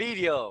 Everyone,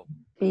 video.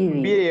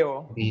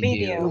 Video.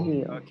 Video.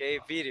 Video. Okay.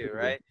 Video,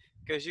 right?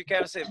 Because you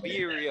can't say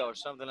video or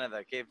something like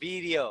that. Okay.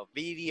 Video.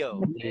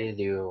 Okay.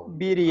 Video.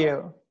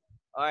 Video.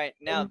 All right.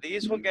 Now,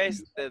 this one,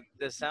 guys,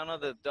 the sound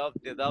of the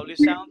W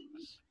sound.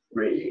 A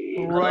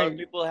lot of Right.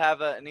 people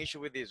have an issue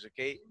with this.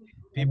 Okay.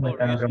 People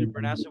usually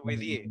pronounce it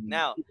with E.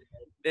 Now,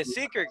 the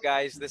secret,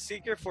 guys, the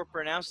secret for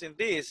pronouncing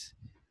this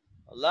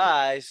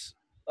lies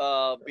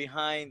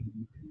behind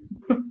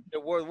the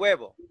word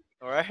huevo.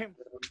 All right.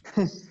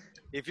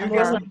 If you can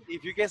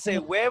Uh-huh. say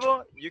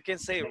huevo, you can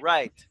say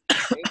right.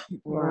 Okay.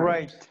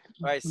 Right.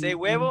 All right. Say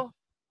huevo.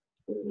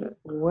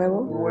 Huevo.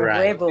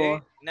 Right. Okay.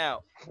 Huevo. Now,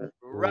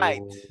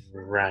 right.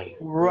 Right.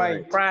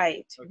 Right.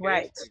 Right. Okay.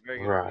 Right. Very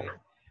good. Right. Okay.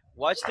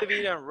 Watch the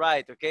video and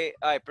write. Okay.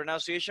 All right.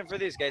 Pronunciation for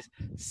this, guys.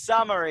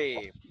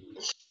 Summary.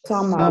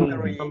 Summary.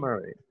 Summary.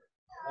 Summary.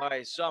 All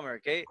right. Summary.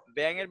 Okay.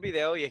 Vean el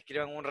video y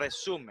escriban un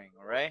resumen.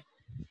 All right.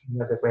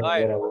 All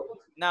right.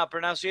 Now,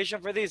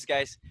 pronunciation for these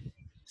guys.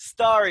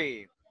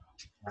 Story.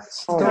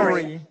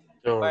 Story.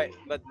 All right,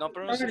 but no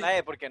pronuncien la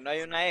E porque no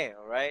hay una E,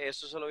 all right?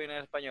 Eso solo viene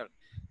en español.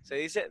 Se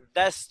dice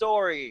the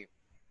story.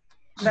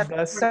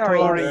 The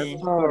story.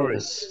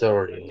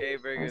 Story. Okay,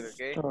 very good,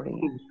 okay?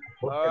 Story.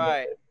 All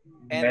right.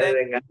 And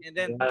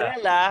then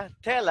tela.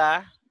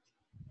 Tela.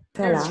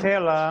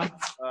 Tela.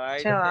 All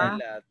right, Tela.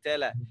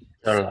 tela.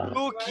 Hola.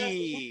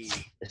 Spooky.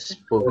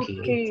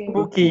 Spooky.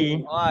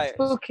 Spooky. All right,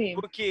 Spooky.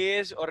 spooky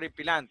is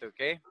horripilante,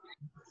 okay?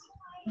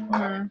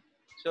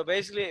 So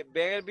basically,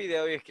 vean el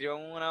video y escriban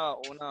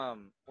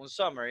un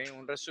summary,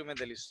 un resumen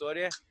de la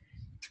historia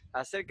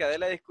acerca de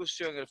la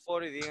discusión en el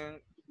foro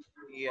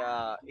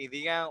y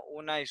digan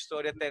una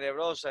historia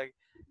tenebrosa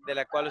de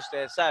la cual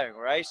ustedes saben,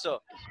 right?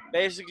 So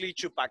basically,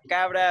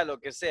 chupacabra, lo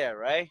que sea,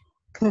 right?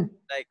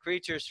 Like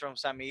creatures from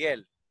San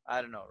Miguel.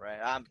 I don't know, right?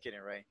 I'm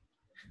kidding, right?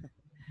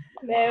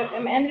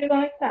 Andrew,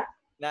 ¿dónde está?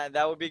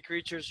 That would be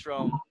creatures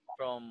from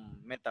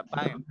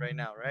Metapan right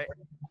now, right?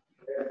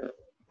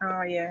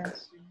 Oh,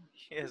 yes.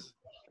 Yes.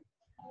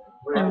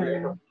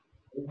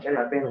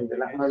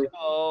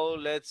 So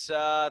let's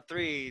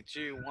 3,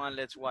 2, 1,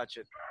 let's watch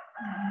it.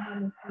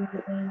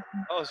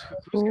 Oh, so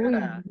who's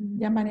gonna?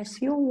 Ya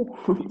amaneció.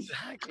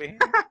 Exactly.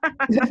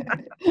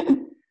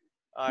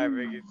 All right,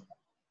 very good.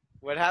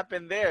 What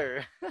happened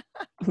there?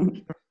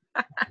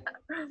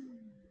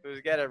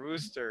 Who's got a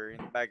rooster in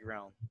the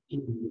background?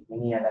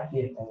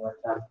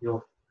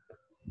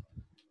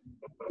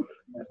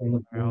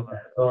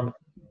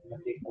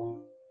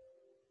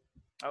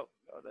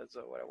 Oh, that's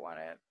not what I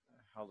wanted.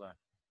 Hold on.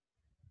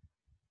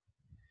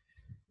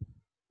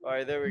 All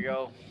right, there we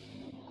go.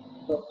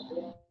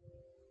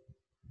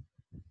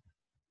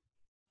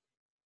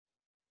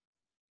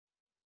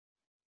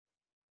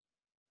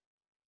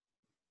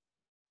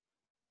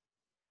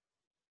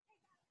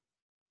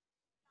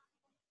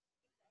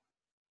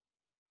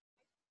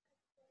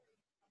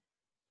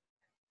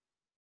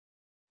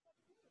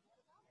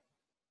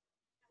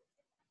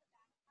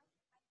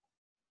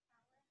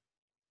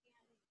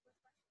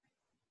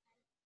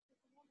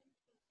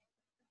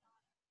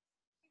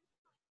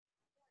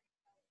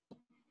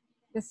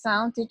 The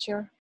sound,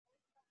 teacher.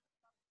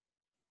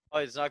 Oh,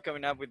 it's not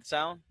coming up with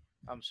sound?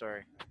 I'm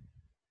sorry.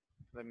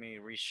 Let me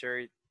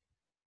reshare it.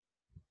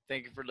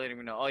 Thank you for letting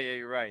me know. Oh, yeah,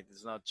 you're right.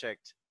 It's not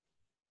checked.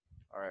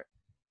 All right.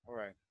 All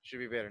right. Should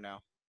be better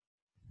now.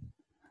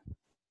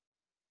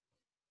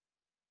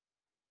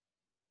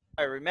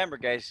 All right, remember,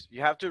 guys, you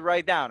have to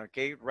write down,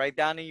 okay? Write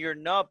down in your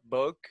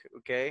notebook,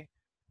 okay,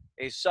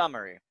 a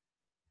summary.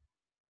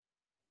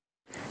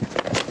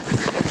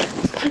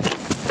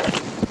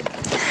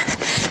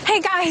 Hey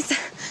guys,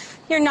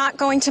 you're not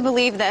going to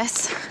believe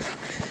this.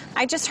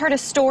 I just heard a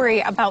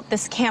story about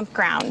this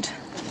campground.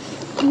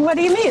 What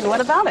do you mean?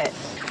 What about it?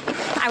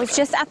 I was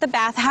just at the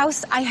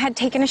bathhouse. I had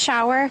taken a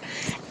shower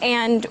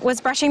and was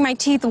brushing my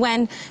teeth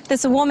when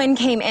this woman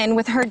came in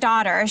with her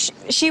daughter.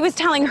 She was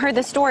telling her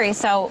the story,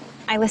 so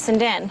I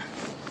listened in.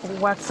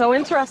 What's so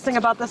interesting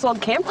about this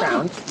old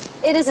campground?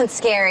 It isn't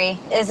scary,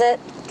 is it?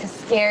 Because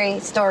scary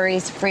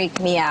stories freak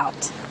me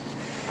out.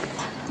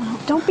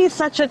 Oh, don't be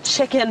such a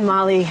chicken,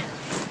 Molly.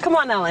 Come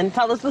on, Ellen,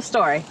 tell us the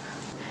story.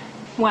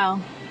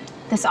 Well,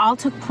 this all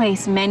took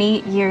place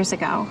many years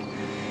ago.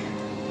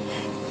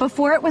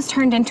 Before it was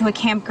turned into a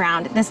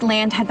campground, this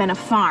land had been a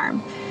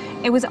farm.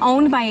 It was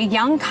owned by a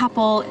young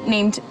couple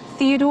named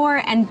Theodore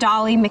and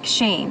Dolly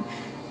McShane.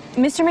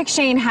 Mr.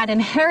 McShane had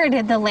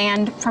inherited the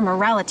land from a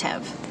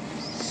relative.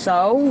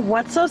 So,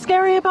 what's so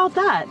scary about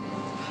that?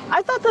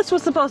 I thought this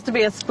was supposed to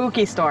be a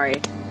spooky story.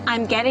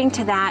 I'm getting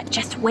to that.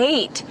 Just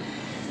wait.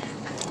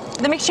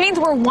 The McShanes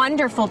were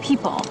wonderful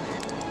people.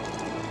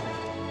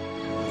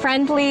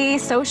 Friendly,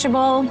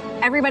 sociable,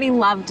 everybody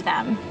loved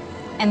them.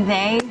 And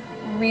they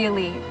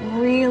really,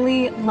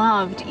 really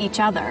loved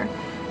each other.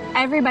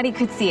 Everybody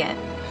could see it.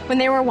 When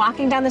they were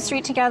walking down the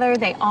street together,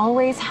 they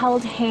always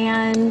held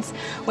hands.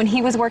 When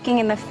he was working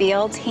in the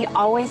fields, he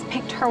always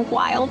picked her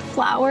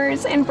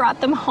wildflowers and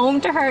brought them home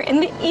to her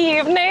in the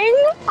evening.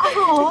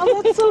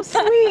 Oh, that's so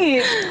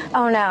sweet.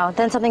 Oh no,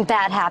 then something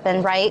bad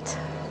happened, right?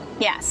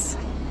 Yes.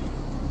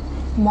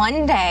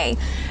 One day,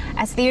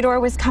 as Theodore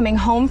was coming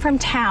home from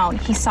town,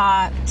 he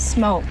saw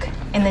smoke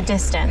in the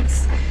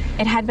distance.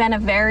 It had been a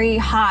very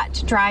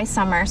hot, dry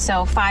summer,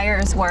 so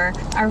fires were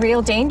a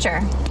real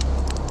danger.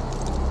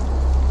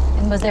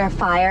 And was there a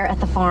fire at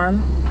the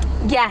farm?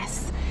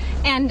 Yes.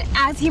 And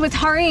as he was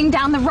hurrying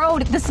down the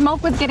road, the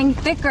smoke was getting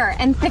thicker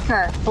and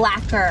thicker,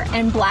 blacker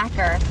and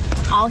blacker.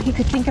 All he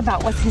could think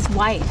about was his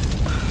wife.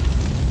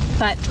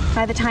 But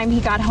by the time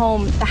he got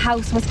home, the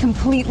house was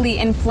completely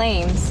in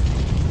flames.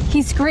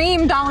 He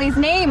screamed Dolly's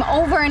name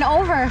over and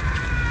over,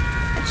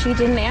 but she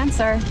didn't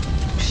answer.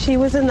 She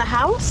was in the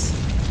house?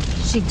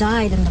 She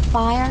died in the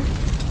fire?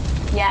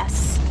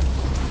 Yes.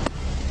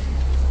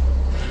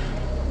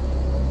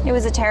 It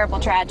was a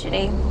terrible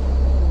tragedy.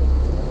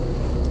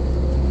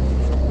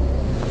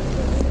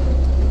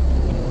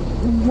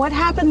 What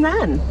happened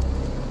then?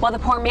 Well, the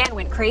poor man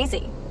went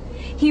crazy.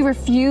 He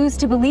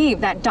refused to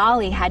believe that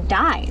Dolly had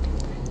died.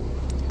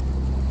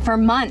 For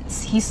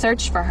months, he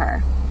searched for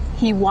her.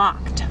 He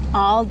walked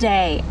all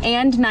day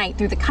and night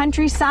through the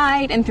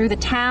countryside and through the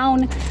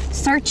town,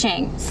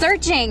 searching.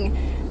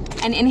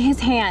 And in his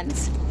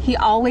hands, he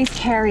always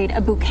carried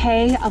a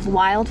bouquet of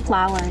wild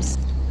flowers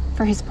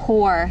for his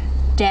poor,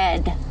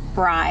 dead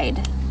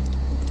bride.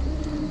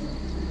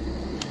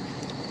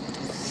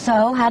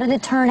 So, how did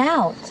it turn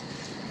out?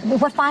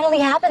 What finally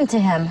happened to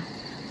him?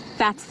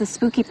 That's the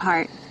spooky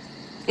part.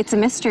 It's a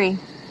mystery.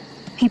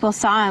 People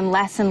saw him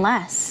less and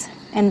less.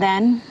 And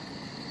then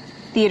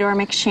Theodore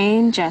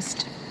McShane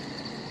just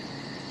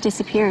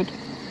disappeared.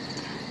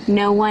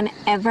 No one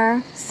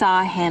ever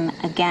saw him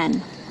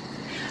again.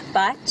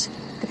 But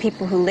the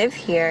people who live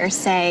here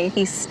say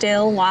he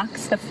still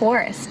walks the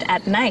forest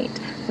at night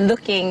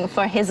looking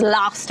for his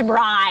lost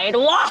bride.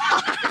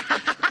 Oh,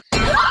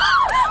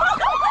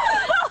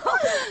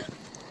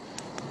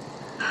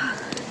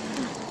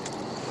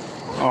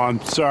 I'm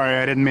sorry.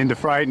 I didn't mean to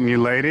frighten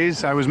you,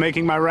 ladies. I was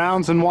making my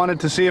rounds and wanted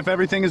to see if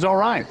everything is all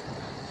right.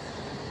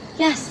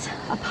 Yes,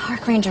 a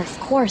park ranger, of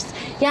course.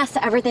 Yes,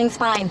 everything's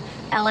fine.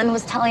 Ellen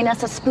was telling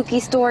us a spooky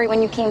story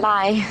when you came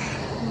by.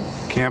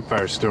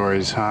 Campfire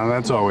stories, huh?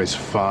 That's always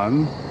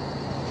fun.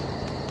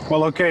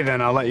 Well, okay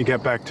then. I'll let you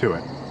get back to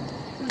it.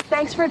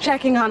 Thanks for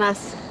checking on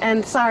us,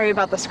 and sorry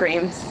about the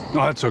screams.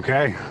 Oh, that's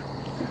okay.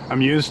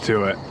 I'm used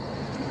to it.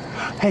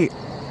 Hey,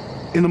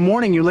 in the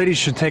morning, you ladies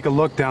should take a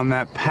look down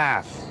that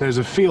path. There's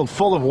a field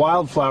full of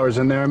wildflowers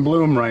in there in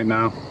bloom right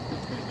now.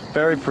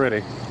 Very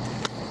pretty.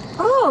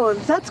 Oh,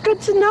 that's good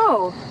to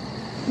know.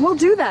 We'll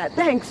do that,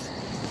 thanks.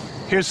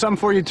 Here's some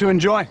for you to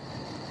enjoy.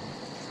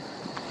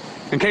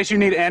 In case you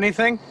need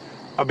anything,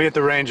 I'll be at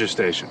the ranger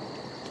station.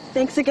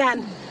 Thanks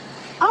again.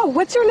 Oh,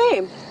 what's your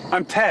name?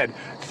 I'm Ted.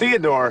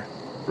 Theodore,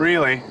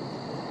 really.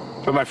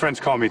 But my friends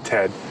call me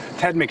Ted.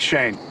 Ted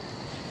McShane.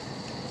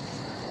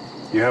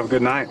 You have a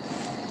good night.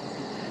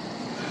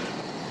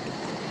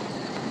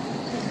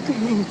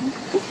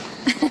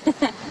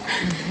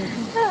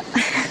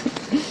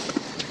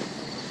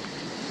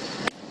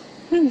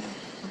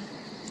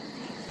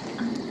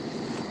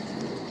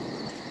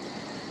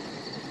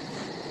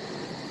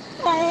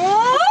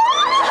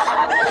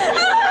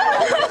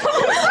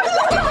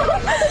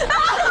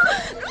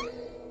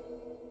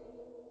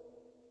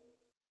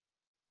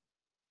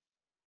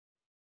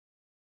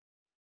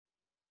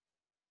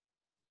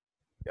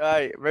 All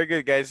right, very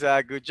good, guys.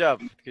 Good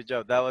job. Good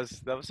job. That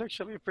was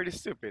actually pretty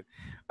stupid.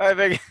 All right,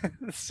 very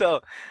good. So,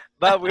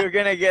 but we're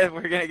gonna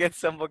get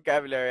some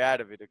vocabulary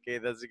out of it. Okay,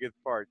 that's a good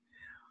part.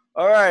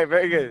 All right,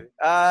 very good.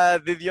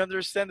 Did you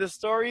understand the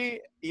story,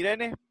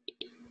 Irene?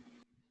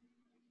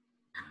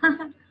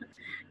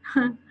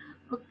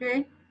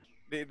 Okay.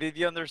 Did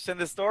you understand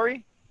the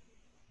story?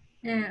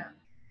 Yeah.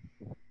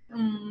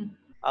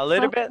 A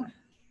little bit.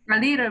 A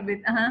little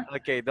bit.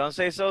 Okay, don't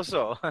say so.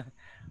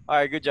 All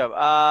right, good job.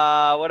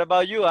 What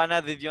about you,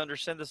 Anna? Did you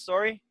understand the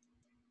story?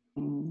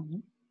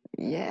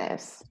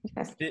 Yes.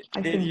 Did,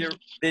 I did think. you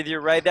did you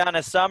write down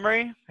a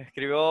summary?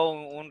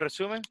 ¿Escribió un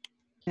resumen?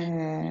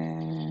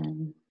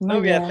 Not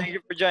Nubia, yet. thank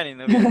you for joining,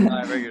 Nubia. All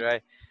right, very good,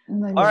 right?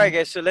 Not All right, yet.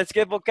 guys. So let's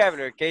get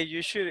vocabulary. Okay,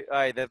 you should. All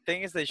right. The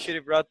thing is, you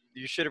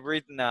should have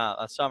written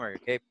a summary.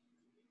 Okay.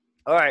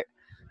 All right.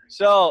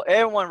 So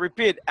everyone,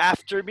 repeat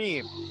after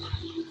me.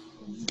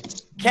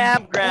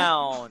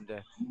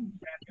 Campground.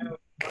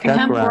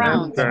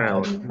 Campground.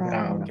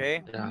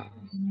 Okay.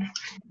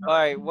 All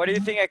right. What do you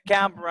think a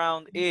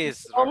campground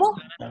is,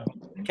 Roxana?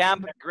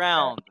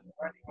 Campground.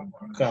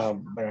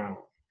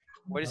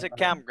 What is a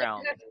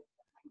campground?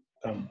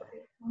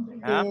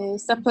 Huh?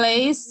 It's a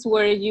place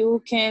where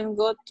you can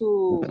go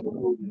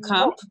to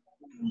camp.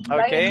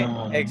 Okay.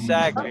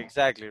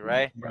 Exactly.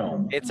 Right.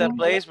 It's a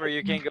place where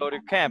you can go to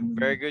camp.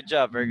 Very good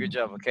job. Very good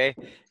job. Okay.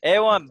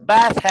 Everyone,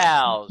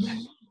 bathhouse.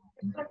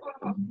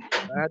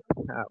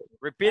 Bathhouse.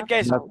 Repeat,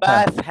 guys.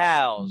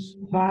 Bathhouse.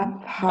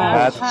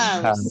 Bathhouse.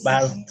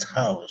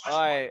 Bathhouse. All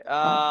right.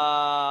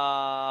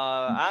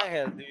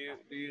 Angel,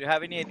 do you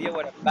have any idea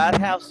what a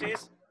bathhouse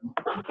is?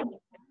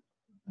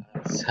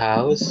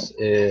 House.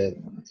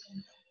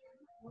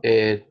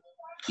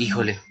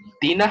 Híjole.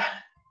 Tina?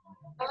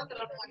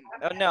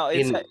 Oh no,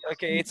 it's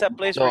a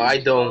place No, where I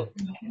you go. don't.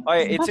 Oh,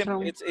 yeah, it's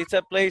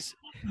a place,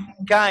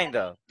 kind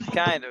of,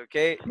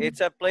 okay.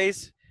 It's a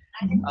place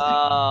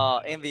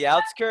in the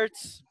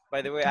outskirts.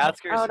 By the way,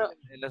 outskirts Out of,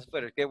 in las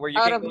afueras, okay, where you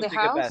out can of go the take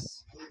a bath.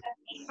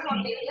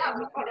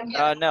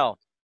 house. No.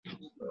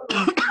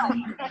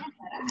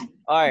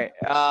 All right.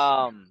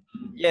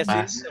 Yes,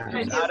 it's a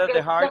place out of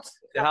the house.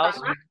 Es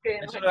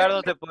un lugar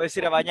donde te puedes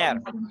ir a bañar.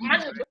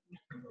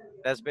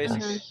 That's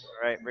basically it. All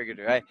right, very good.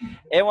 All right.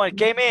 Everyone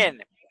came in.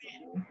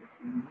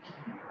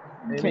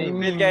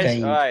 Repeat,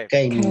 guys. All right.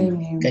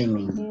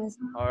 Yes.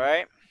 All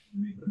right.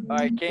 All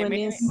right. Came When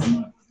in. is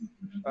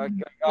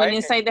Okay. when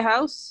inside the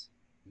house?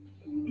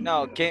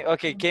 No.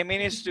 Came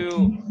in is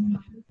to,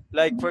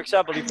 like, for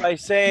example, if I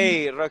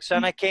say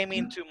Roxana came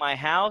into my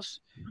house,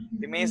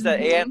 it means that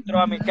ella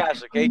entró a mi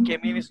casa. Okay. Came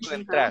in is to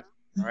entrar.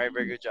 All right.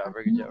 Very good job.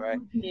 Very good job. All right.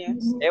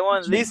 Yes.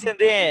 Everyone, listen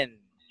then.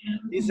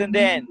 Listen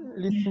then.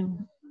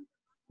 Listen.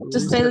 To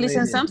say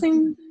listen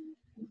something.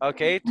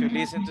 Okay, to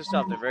listen to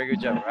something. Very good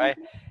job, right?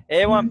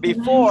 Everyone,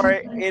 before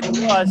it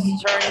was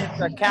turned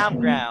into a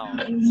campground.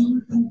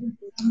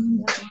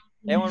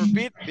 Everyone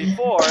repeat,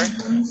 before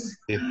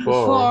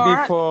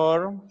Before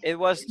Before it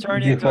was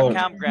turned into a before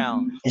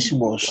campground. it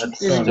was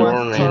it was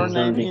turned turned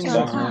Turn into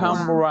camera.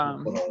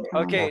 Cameron.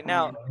 Okay,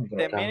 now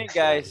the meaning,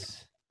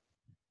 guys,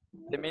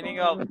 the meaning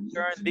of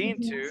turned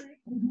into,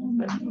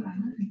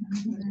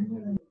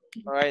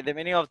 all right, the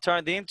meaning of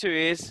turned into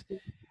is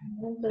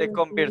se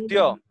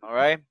convirtió, all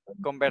right,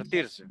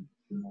 convertirse,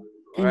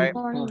 all right,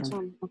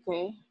 Turn,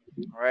 okay.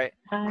 all right.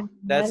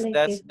 That's Dale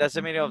that's que that's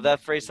the meaning of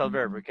that phrasal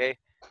verb, okay.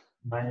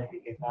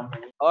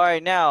 All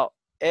right, now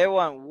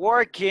everyone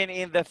working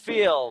in the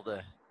field.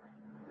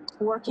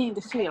 Working in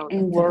the field.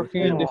 In the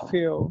Working in the field.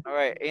 field. All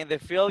right, in the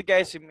field,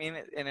 guys, it mean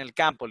en el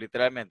campo,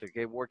 literalmente,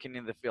 okay, working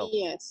in the field.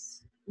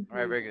 Yes. All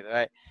right, very good. All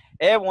right,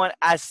 everyone,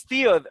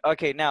 hastío.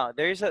 Okay, now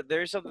there is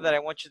something that I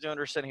want you to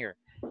understand here.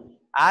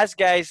 As,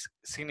 guys,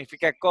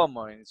 significa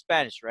como in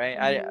Spanish, right?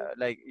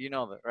 Like, you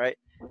know that, right?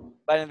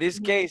 But in this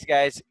case,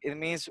 guys, it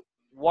means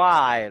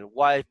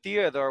while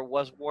Theodore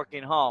was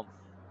working home.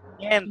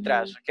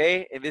 Mientras,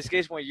 okay? In this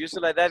case, when you use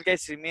it like that,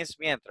 guys, it means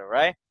mientras,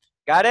 right?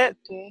 Got it?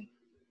 Okay.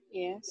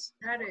 Yes.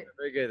 Got it.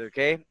 Very good,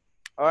 okay?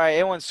 All right,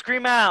 everyone,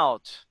 scream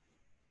out.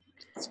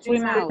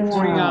 Scream out. Bring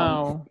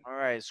Wow. out. All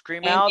right,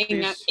 scream And, out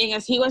and, is and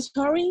as he was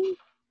hurrying.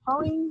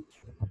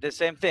 the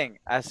same thing.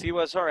 Así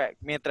was, all right.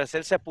 Mientras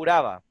él se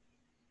apuraba.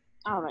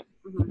 All right.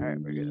 All right,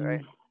 very good, all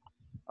right.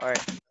 All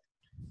right.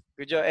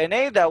 Good job. And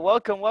Ada,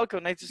 welcome.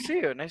 Nice to see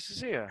you. Nice to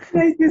see you.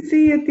 Nice to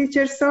see you,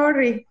 teacher.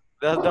 Sorry.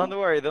 Don't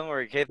worry.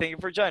 Okay, thank you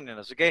for joining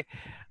us. Okay.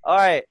 All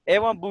right.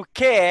 Everyone,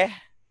 bouquet.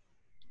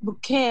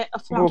 Bouquet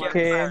of flowers.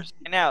 Bouquet.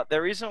 Now,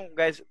 the reason,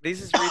 guys,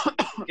 this is written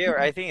bouquet, or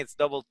I think it's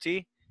double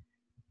T.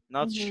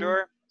 Not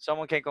sure.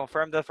 Someone can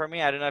confirm that for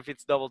me. I don't know if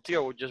it's double T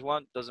or just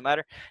one. Doesn't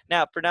matter.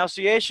 Now,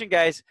 pronunciation,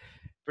 guys.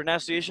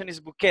 Pronunciation is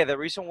bouquet. The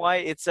reason why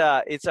it's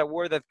a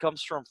word that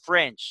comes from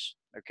French.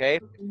 Okay.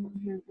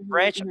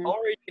 French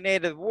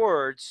originated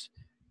words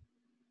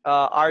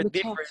are Bouquet of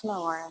different.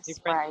 flowers.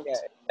 Right. Yeah,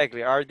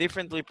 exactly. Are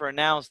differently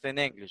pronounced in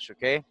English.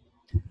 Okay.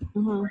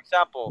 For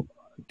example,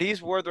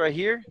 this word right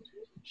here,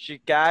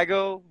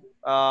 Chicago,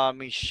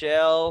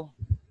 Michelle,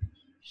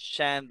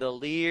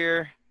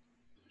 chandelier,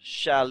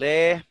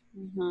 chalet.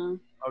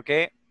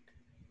 Okay.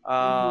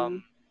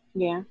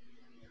 Yeah.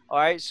 All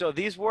right. So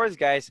these words,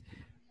 guys,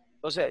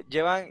 o sea,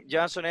 llevan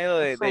sonido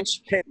de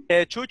che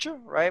de chucho,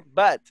 right?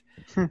 But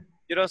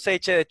you don't say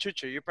che de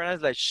chucho. You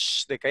pronounce like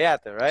shh de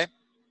callate, right?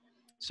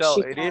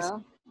 So it is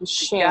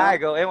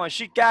Chicago. Everyone,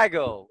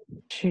 Chicago.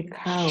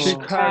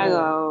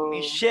 Chicago.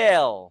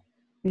 Michelle.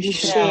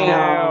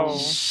 Michelle.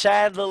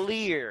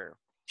 Chandelier.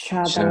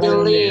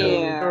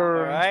 Chandelier.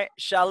 All right.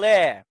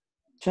 Chalet.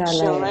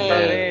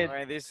 Chalet. All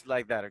right. This is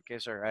like that. Okay,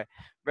 sorry. Right.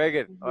 Very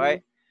good. All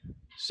right.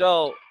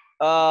 So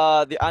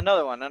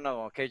another one.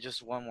 Okay,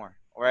 just one more.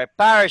 All right.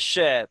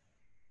 Parachute.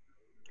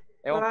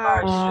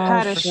 Parachute.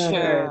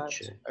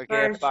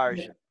 Okay,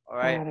 parachute. All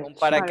right. Un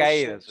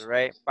paracaídas. All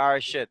right.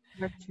 Parachute.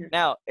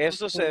 Now,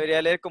 esto se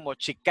debería leer como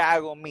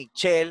Chicago,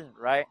 Michelle,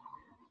 right?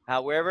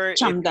 However,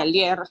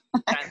 Chandelier.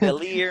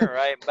 Chandelier,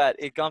 right? But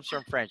it comes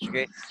from French,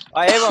 okay?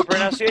 All right, everyone,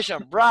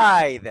 pronunciation,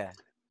 bride.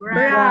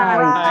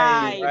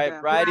 Bride.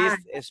 Right, bride is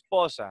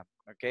esposa,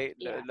 okay?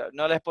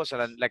 No la esposa,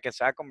 la que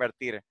se va a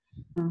convertir.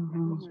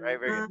 Right,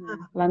 very good.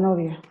 La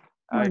novia.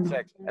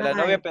 Exactly. La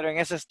novia, pero en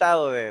ese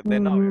estado de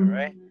novio,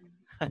 right?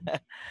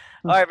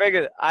 All right, very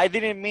good. I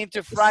didn't mean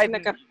to frighten.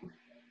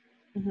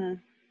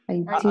 I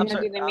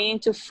didn't mean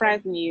to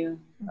frighten you.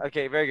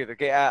 Okay, very good.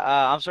 Okay,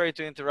 I'm sorry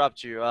to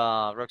interrupt you,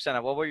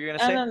 Roxana. What were you gonna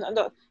say?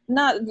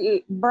 No,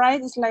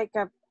 bride is like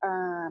a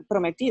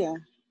prometida.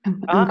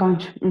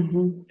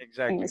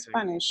 Exactly. In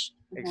Spanish.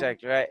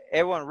 Exactly, right.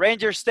 Everyone,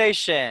 ranger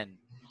station.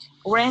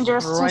 Ranger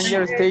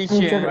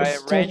station. Right,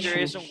 ranger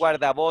is un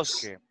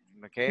guardabosque.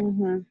 Okay.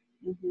 Good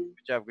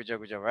job,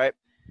 right?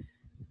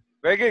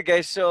 Very good,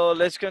 guys. So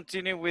let's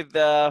continue with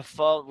the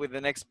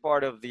next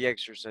part of the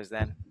exercise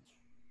then.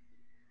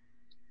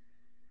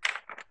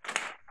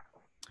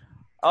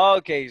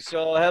 Okay,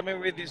 so help me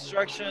with the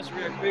instructions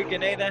real quick,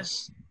 Eneida.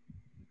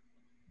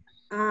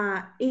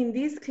 In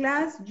this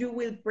class, you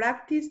will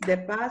practice the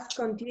past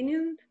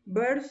continuous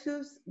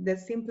versus the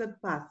simple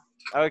past.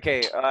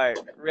 Okay, all right.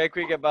 Real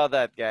quick about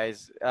that,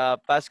 guys.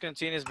 Past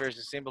continuous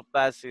versus simple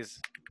past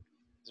is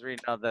really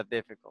not that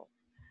difficult.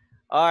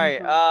 All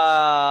right,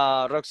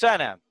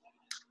 Roxana.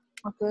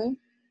 Okay.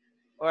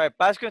 All right,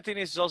 past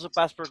continuous is also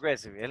past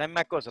progressive. Es la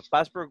misma cosa.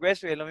 Past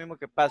progressive es lo mismo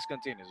que past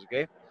continuous,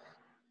 okay?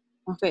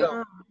 Okay.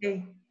 So,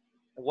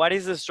 what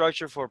is the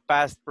structure for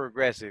past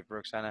progressive,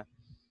 Roxana?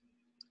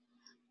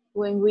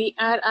 When we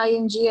add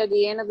ing at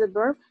the end of the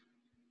verb.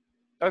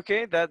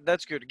 Okay,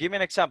 that's good. Give me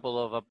an example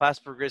of a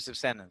past progressive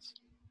sentence.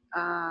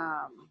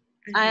 I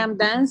am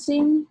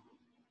dancing.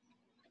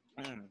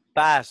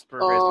 Past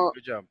progressive,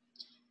 good job.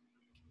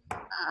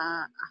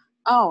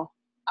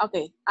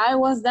 Okay. I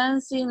was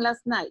dancing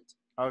last night.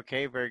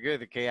 Okay, very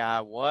good. Okay, I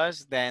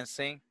was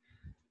dancing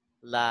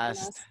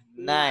last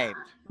night.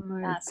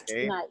 Last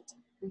night.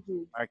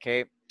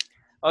 Okay.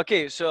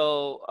 Okay,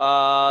 so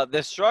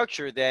the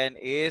structure then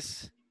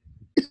is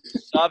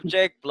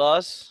subject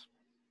plus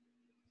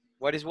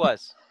what is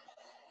was?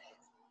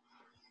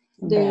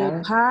 The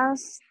Verb.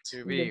 past,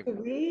 To The be. to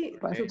be,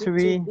 Okay. to To to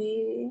be.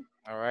 be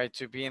All right,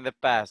 to be in the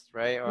past,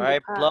 right? All in the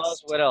right, plus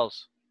past. what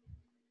else?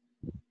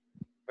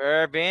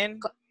 Verb in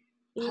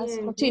Past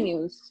ing,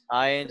 continuous.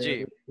 ing.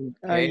 Okay,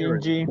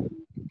 ing.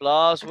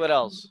 plus what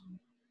else?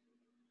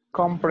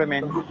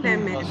 Complement. Plus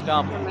complement.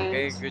 complement.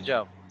 Okay, Complement. good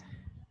job.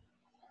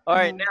 All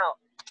right, Uh, now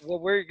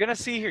what we're gonna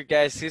see here,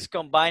 guys, is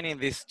combining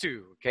these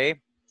two. Okay,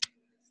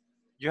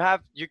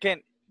 you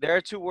can. There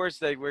are two words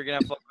that we're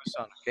gonna focus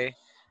on. Okay,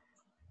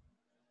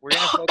 we're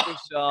gonna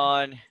focus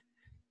on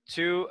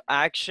two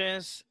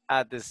actions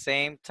at the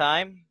same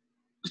time,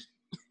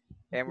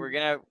 and we're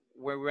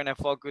gonna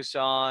focus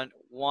on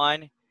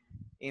one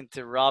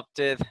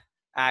interrupted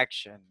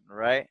action,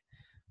 right?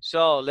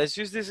 So let's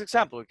use this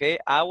example, okay?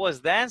 I was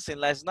dancing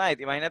last night.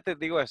 Imagínate,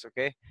 digo eso,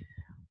 okay?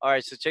 All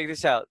right, so check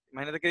this out.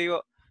 Imagínate que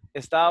digo,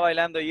 estaba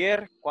bailando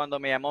ayer cuando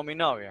me llamó mi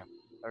novia,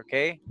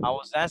 okay? I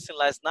was dancing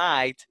last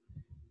night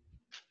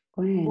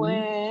When.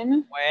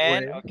 when,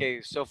 When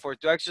okay, so for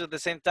two actions at the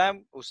same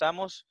time,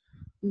 usamos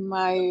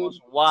my,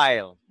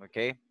 while,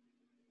 okay?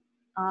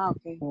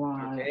 okay.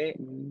 While. Okay.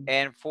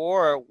 And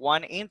for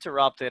one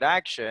interrupted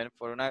action,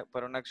 por una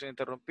acción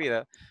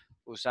interrumpida,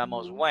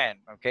 usamos Mhm. when,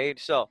 okay?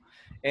 So,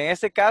 en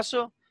este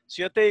caso,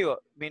 si yo te digo,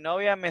 mi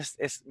novia me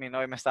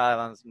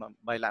estaba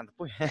bailando,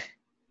 pues,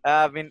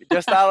 yo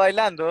estaba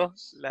bailando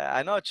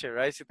anoche,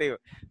 right? Si te digo,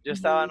 yo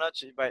estaba Mhm.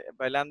 anoche,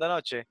 bailando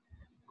anoche,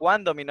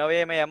 cuando mi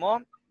novia me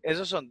llamó,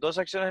 ¿esos son dos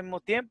acciones al mismo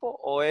tiempo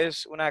o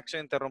es una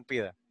acción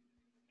interrumpida?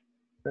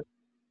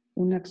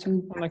 Una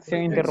acción Una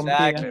acción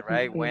interrumpida. Exactly,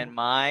 right? When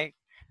my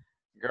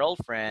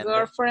girlfriend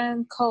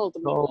Girlfriend called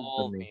me. told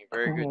called me. me.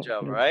 Very good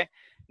job, called. right?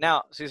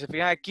 Now, si se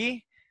fijan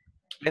aquí,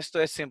 esto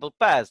es simple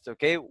past,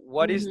 okay?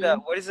 What is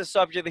Mhm. the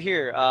subject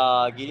here?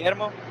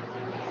 Guillermo?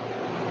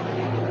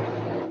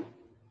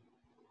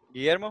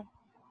 Guillermo?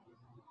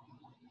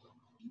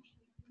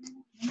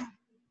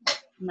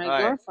 My All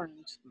right.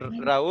 girlfriend.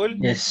 Raúl?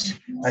 Yes,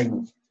 I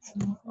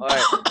All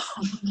right.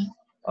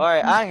 All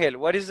right, Angel,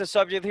 what is the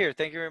subject here?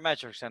 Thank you very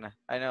much, Roxana.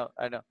 I know.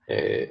 What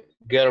is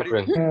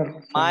girlfriend.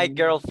 my Girlfriend.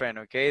 girlfriend,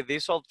 okay?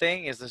 This whole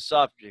thing is the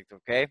subject,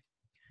 okay?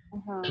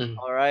 Uh-huh.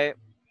 All right.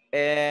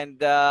 And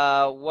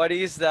what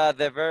is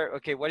the verb?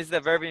 Okay, what is the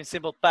verb in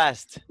simple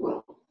past?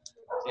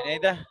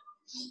 Zenaida?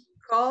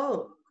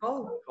 Call.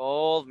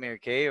 Called me,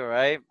 okay? All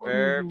right.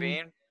 Verb Mhm.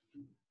 in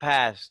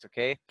past,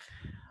 okay?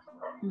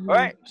 All Mhm.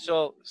 right,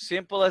 so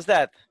simple as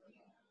that.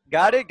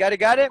 Got it? Got it?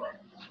 Got it?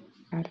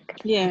 All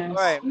Yes.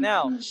 right,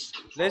 now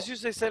let's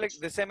use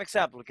the same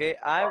example, okay?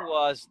 I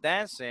was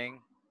dancing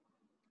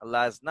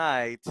last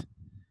night,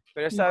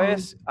 pero esta Mhm.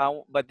 vez,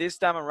 but this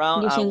time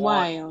around, Using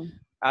while.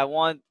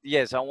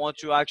 yes, I want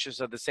two actions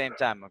at the same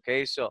time,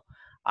 okay? So,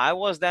 I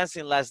was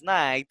dancing last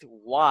night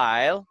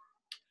while,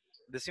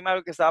 decime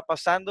algo que estaba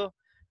pasando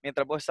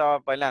mientras vos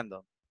estabas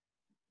bailando.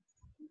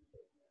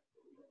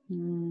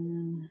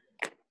 Mm.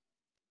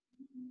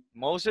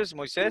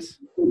 Moisés?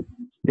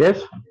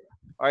 Yes.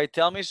 All right,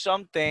 tell me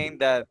something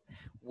that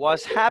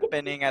was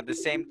happening at the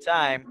same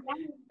time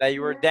that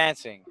you were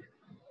dancing.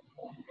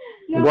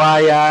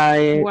 Why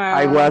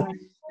I was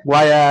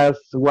Wow.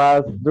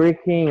 was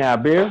drinking a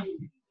beer.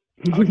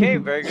 Okay,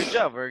 very good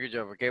job, very good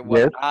job. Okay, what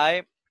Yes.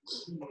 I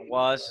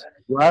was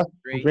Was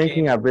drinking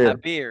drinking a a beer.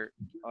 beer.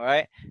 All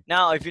right.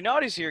 Now, if you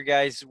notice here,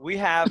 guys, we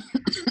have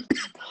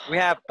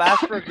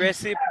past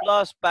progressive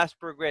plus past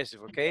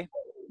progressive. Okay.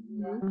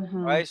 All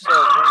Mhm. right. So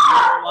when you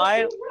use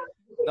while,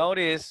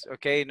 notice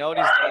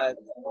that.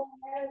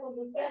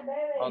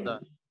 Hold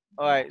on.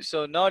 All right.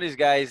 So notice,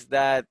 guys,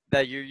 that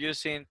you're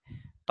using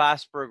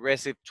past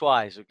progressive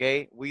twice.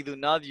 Okay. We do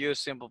not use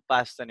simple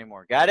past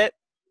anymore. Got it?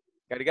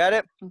 Got it? Got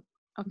it?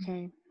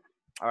 Okay.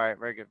 All right.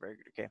 Very good. Very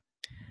good. Okay.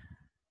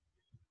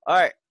 All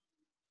right.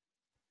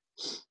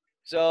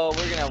 So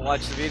we're gonna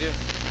watch the video.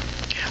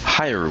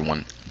 Hi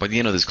everyone, by the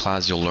end of this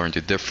class you'll learn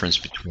the difference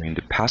between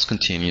the past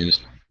continuous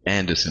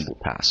and the simple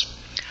past.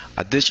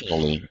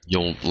 Additionally,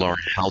 you'll learn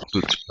how to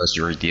express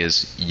your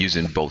ideas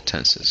using both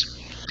tenses.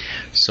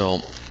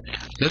 So,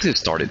 let's get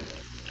started.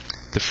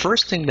 The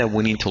first thing that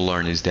we need to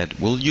learn is that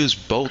we'll use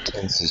both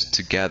tenses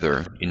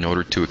together in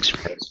order to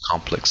express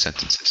complex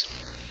sentences.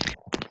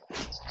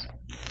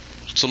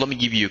 So let me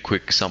give you a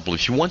quick example.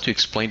 If you want to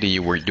explain that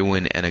you were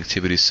doing an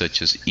activity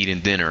such as eating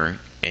dinner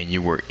and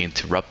you were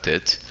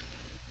interrupted,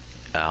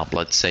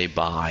 let's say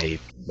by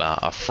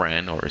a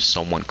friend or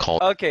someone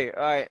called. Okay,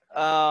 all right.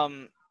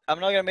 I'm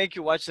not gonna make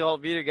you watch the whole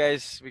video,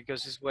 guys,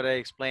 because this is what I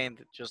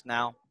explained just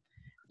now.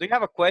 Do you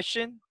have a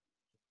question?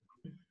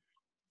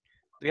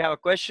 Do you have a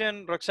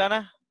question,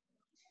 Roxana?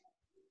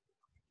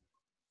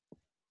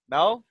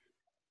 No.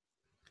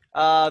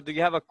 Do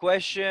you have a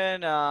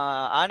question,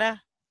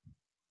 Anna?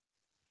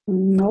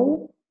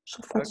 No,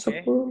 so far so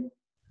Okay. good.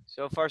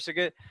 So far, so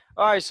good.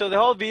 All right. So the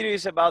whole video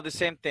is about the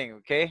same thing.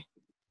 Okay.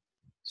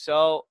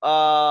 So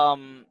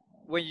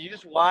when you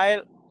use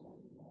while,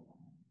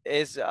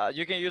 is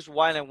you can use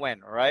while and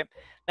when. All right.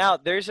 Now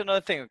there is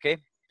another thing. Okay.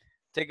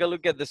 take a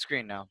look at the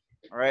screen now.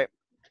 All right.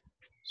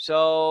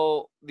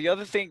 So the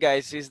other thing,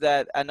 guys, is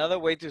that another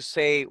way to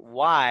say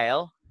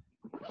while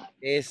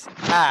is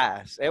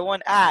as.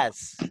 Everyone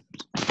as.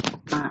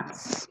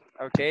 As.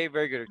 Okay,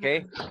 very good.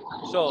 Okay.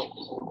 So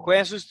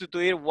pueden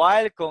sustituir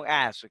while con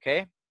as.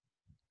 Okay.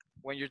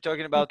 When you're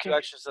talking about two Okay.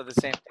 actions at the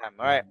same time.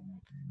 All right.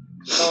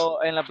 So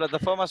en la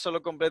plataforma solo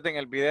completen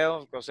el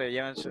video, o sea,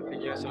 llévenselo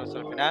hasta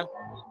el final.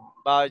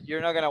 But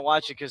you're not gonna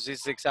watch it because this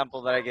is the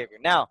example that I gave you.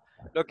 Now,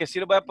 lo que sí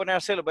lo voy a poner a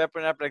hacer, lo voy a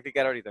poner a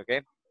practicar ahorita,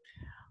 okay?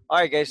 All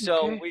right, guys.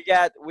 So Okay.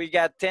 we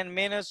got 10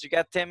 minutes. You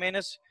got 10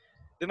 minutes.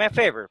 Do me a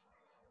favor.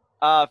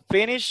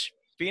 Finish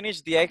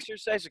the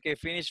exercise. Okay,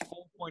 finish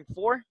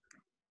 4.4.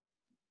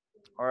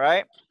 All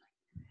right.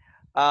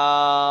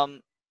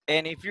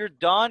 And if you're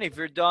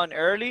done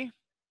early,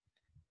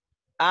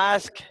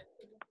 ask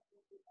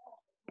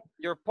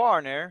your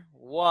partner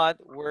what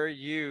were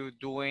you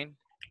doing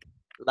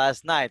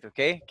last night.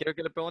 Okay. Quiero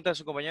que le pregunte a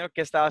su compañero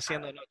qué estaba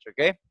haciendo anoche.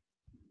 Okay.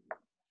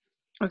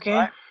 Okay.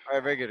 All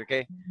right. Very good.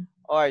 Okay.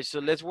 All right. So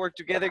let's work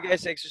together,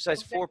 guys.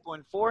 Exercise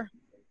 4.4.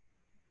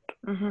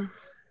 Mm-hmm.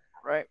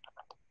 Right.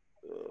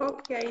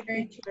 Okay,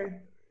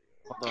 teacher.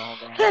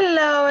 Hold on.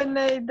 Hello,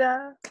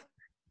 Eneida.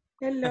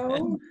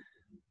 Hello.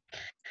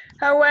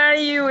 How are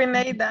you,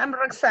 Eneida? I'm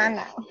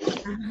Roxana.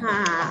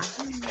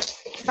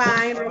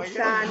 Fine,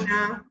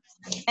 Roxana.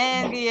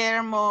 And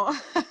Guillermo.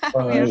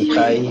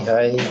 Hi,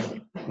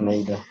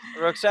 Neida.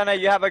 Roxana,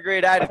 you have a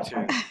great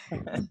attitude.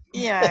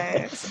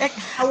 Yes.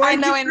 I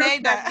know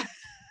Eneida.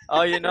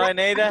 Oh, you know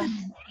Eneida?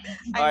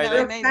 I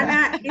know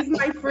Roxana is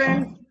my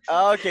friend.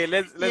 Okay,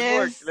 let's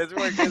work. Let's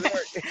work.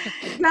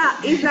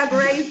 Is a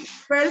great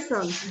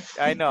person.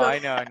 I know.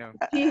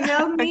 She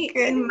helped me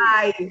in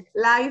my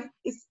life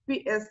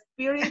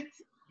spirit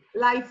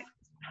life.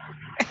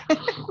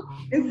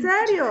 En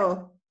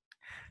serio?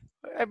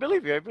 I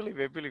believe you.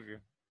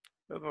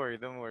 Don't worry,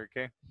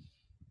 okay?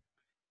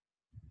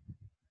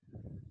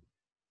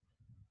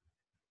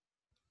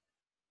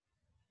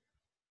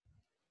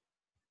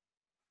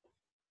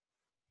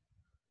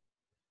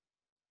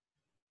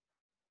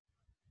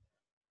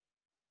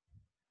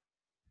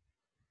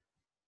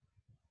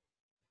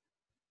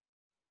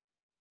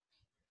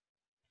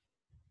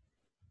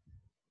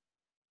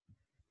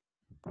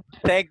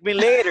 Thank me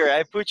later.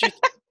 I put you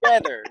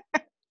together.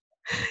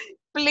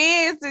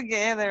 Please,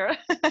 together.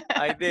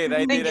 I did.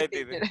 Don't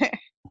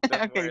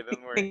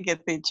worry. Thank you,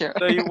 teacher.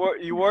 So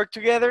you work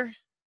together?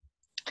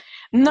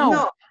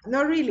 No,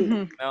 not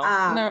really.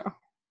 No.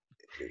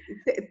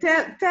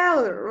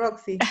 Tell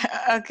Roxy.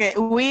 Okay,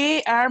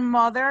 we are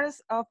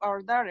mothers of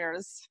our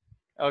daughters.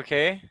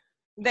 Okay.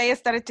 They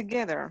studied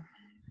together.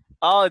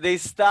 Oh, they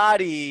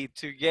study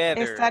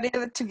together. They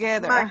studied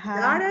together. My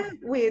daughter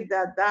with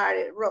the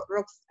daughter,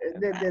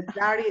 the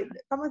daughter,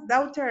 ¿cómo es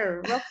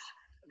daughter?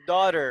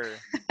 Daughter.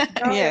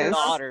 Yes.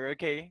 Daughter.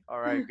 Okay.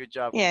 All right. Good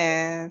job.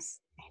 Yes.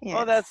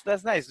 Oh, that's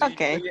nice.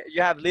 Okay.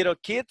 You have little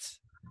kids,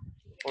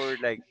 or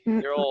like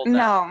they're all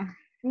now?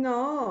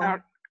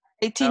 No.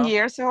 18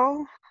 years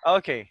old.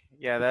 Okay.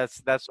 Yeah,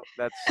 that's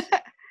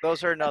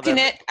those are not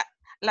that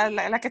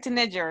like a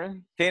teenager.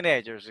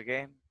 Teenagers.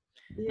 Okay.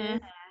 Yeah.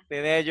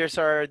 Teenagers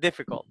are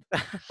difficult.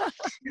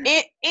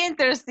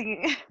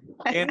 Interesting.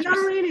 Not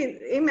really.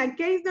 In my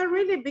case, not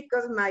really,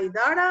 because my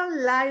daughter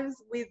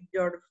lives with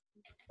her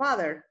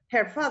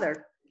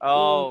father,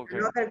 Oh, okay. in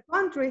another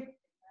country.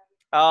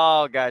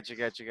 Oh, gotcha.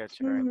 All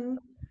right.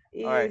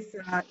 All right.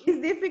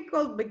 It's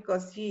difficult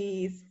because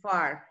he is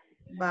far,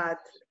 but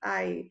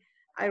I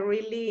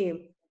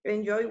really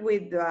enjoy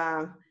with.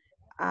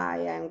 I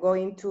am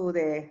going to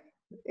the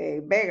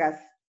Vegas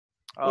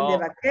in the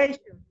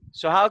vacation.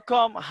 So how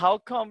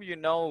come you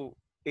know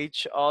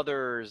each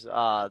other's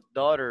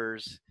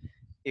daughters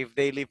if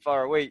they live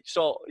far away?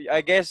 So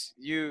I guess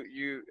you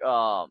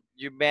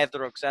met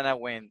Roxana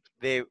when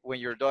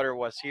your daughter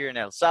was here in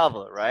El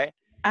Salvador, right?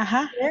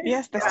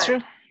 Yes, that's true.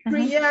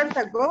 3 years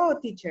ago,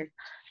 teacher.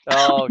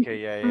 Oh, okay,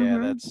 yeah,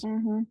 that's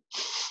all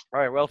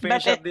right. Well,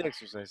 finish up the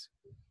exercise.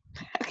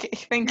 Okay,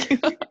 thank you.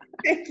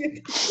 Thank you,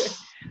 teacher.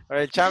 All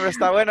right, chambre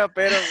está bueno,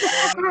 pero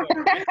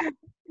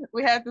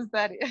we have to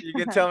study. You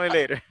can tell me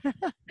later.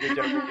 Good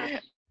job.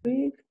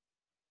 Read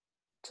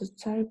the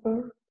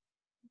typer.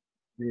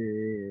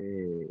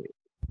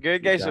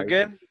 Good, guys. So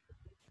good.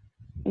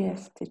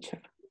 Yes, teacher.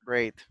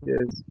 Great.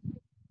 Yes.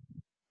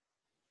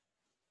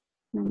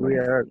 We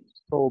are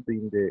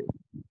solving the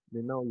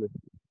knowledge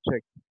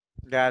check.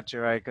 Gotcha.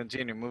 Right.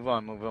 Continue. Move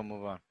on.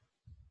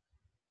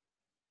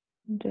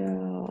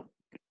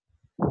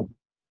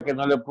 Que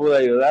no le pude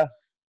ayudar.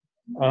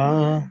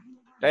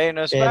 Hey,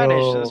 no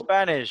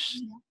Spanish.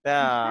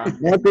 Yeah.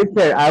 No,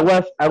 teacher, I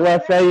was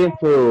saying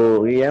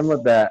to Guillermo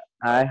that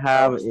I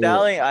have.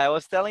 I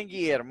was telling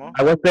Guillermo.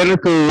 I was telling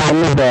to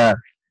Guillermo that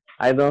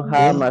I don't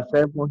have my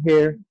cell phone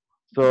here,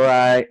 so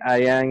I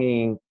am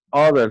in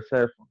other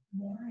cell phone.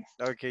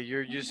 Okay,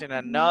 you're using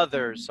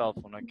another cell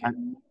phone. Okay.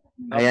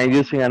 I am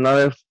using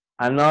another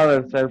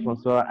cell phone,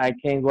 so I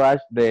can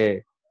watch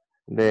the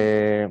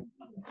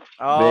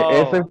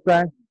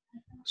exercise.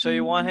 So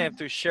you want him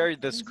to share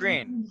the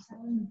screen?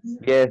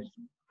 Yes.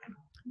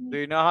 Do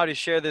you know how to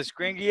share the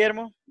screen,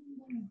 Guillermo?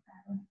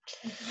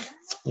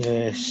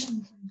 Yes.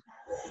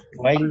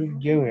 While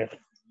you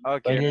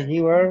Okay. while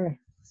you are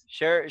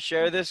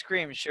Share the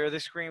screen. Share the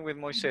screen with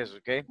Moises,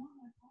 okay?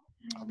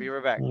 I'll be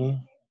right back.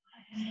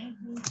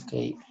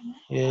 okay.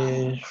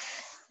 Yes.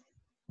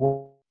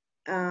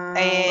 Uh,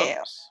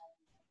 Oops.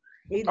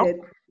 Edith,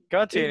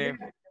 Continue.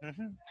 Edith,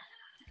 Mhm.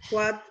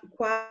 what?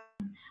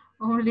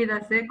 Only the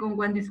second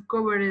one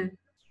discovered it.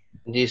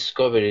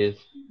 Discovered.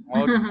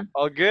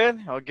 All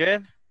good? All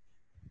good?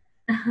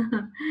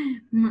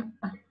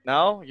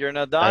 No, you're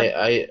not done?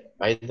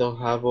 I don't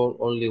have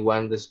only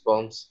one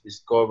response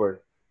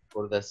discovered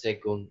for the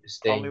second Only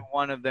stain.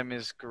 one of them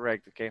is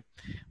correct, okay?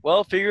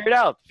 Well, figure it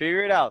out.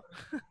 Figure it out.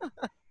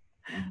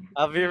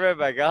 I'll be right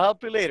back. I'll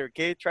help you later,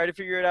 okay? Try to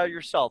figure it out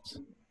yourselves.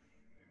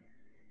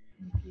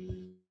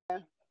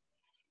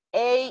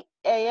 8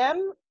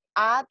 a.m.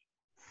 at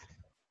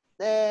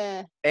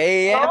the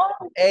A.M.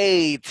 no,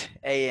 8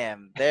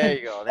 a.m. There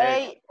you go. There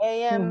you 8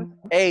 a.m.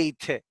 go.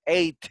 8.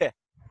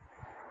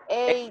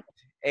 8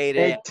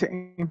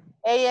 a.m.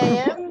 8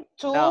 a.m.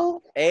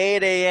 No, to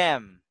 8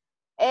 a.m.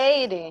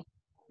 8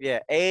 Yeah,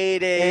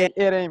 8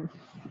 a.m.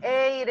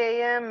 8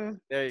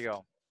 a.m. There you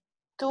go.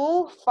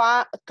 to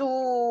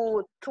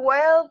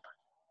 12.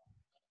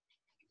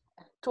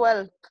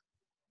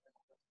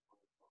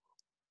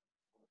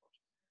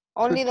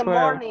 Only the 12.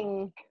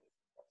 morning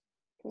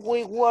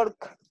we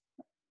work.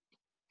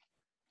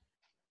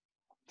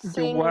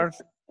 You work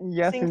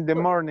just in the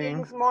morning.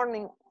 Since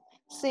morning.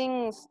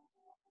 Since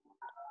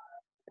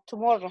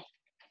tomorrow.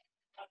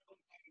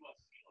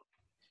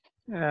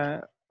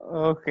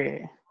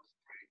 Okay.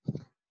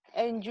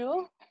 And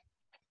you?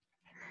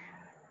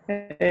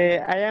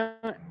 I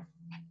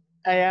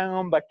am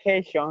on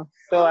vacation,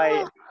 so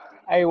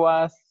I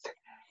was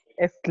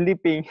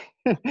sleeping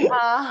in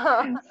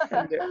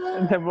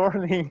the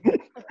morning,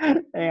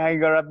 and I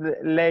got up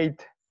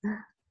late.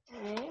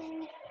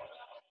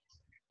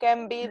 Que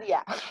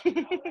envidia.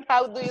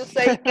 How do you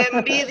say que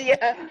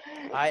envidia?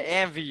 I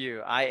envy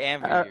you. I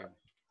envy you.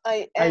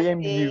 I envy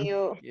envy you.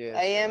 you. Yes.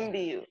 I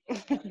envy you.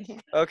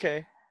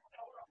 Okay.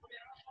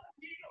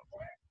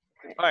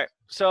 All right.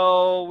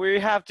 So we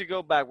have to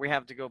go back. We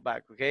have to go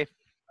back. Okay.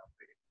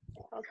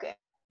 Okay.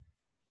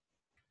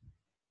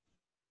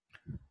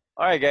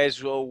 All right,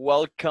 guys. Well,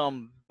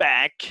 welcome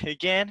back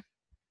again.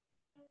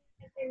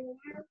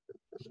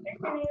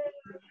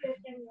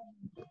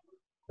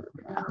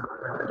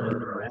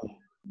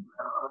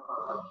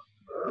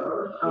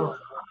 No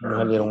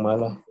salieron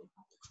malas.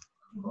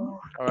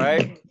 All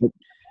right.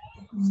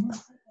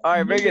 All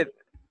right. Very good.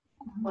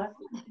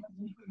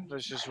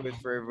 Let's just wait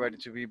for everybody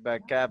to be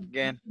back up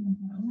again.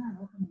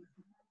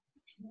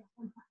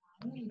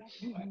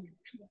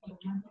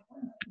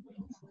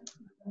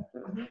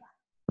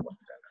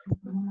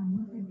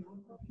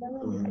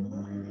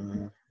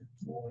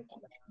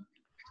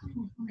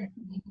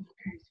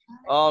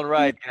 All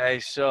right,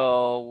 guys.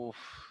 So,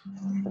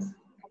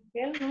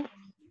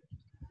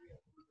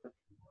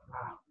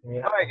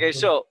 all right, guys.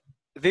 So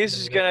this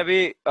is gonna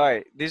be all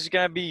right. This is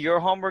gonna be your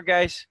homework,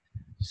 guys.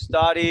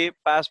 Study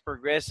past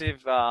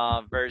progressive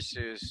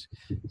versus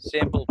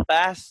simple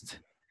past.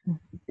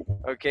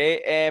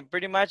 Okay, and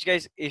pretty much,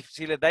 guys. If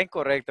si le da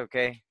incorrecto,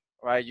 okay,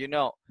 right? You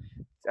know,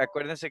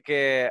 acuérdense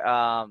que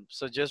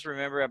so just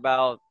remember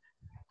about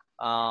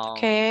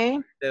Okay.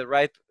 the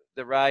right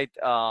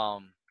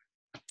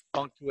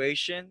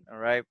punctuation. All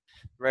right,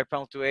 right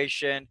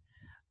punctuation,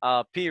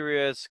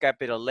 periods,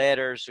 capital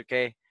letters.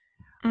 Okay.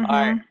 All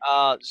right.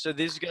 So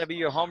this is gonna be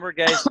your homework,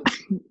 guys.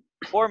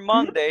 For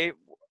Monday,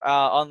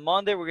 on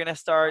Monday we're gonna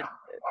start.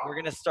 We're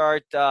gonna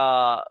start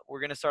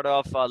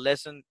off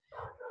lesson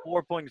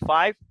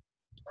 4.5.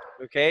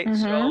 Okay.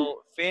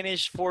 So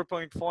finish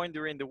 4.4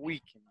 during the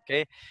week.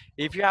 Okay.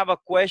 If you have a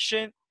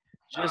question,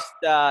 just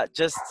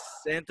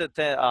send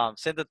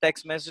a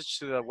text message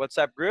to the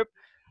WhatsApp group.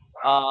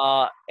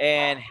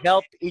 And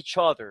help each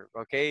other.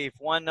 Okay. If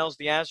one knows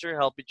the answer,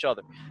 help each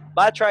other.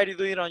 But try to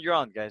do it on your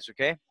own, guys.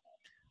 Okay.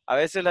 A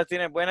veces las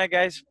tienen buenas,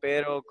 guys,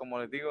 pero como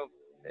les digo,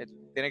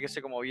 tiene que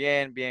ser como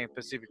bien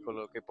específico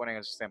lo que ponen en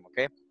el sistema,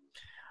 ¿ok?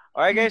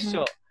 Alright, guys,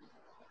 so,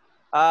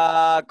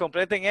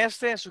 completen en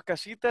sus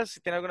casitas.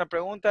 Si tienen alguna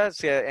pregunta,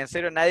 si en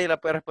serio nadie la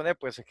puede responder,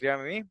 pues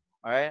escríbame a mí,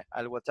 alright,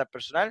 al WhatsApp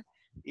personal,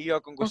 y yo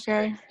con gusto.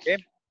 Okay.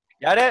 ¿Ok?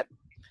 Got it?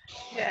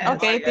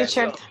 Okay,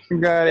 teacher.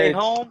 Stay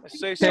home,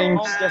 stay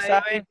home, ya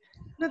saben.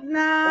 Good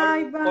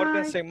night,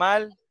 Pórtense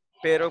mal,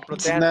 pero Good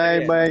protéjanse night,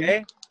 bien, bye.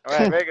 ¿ok?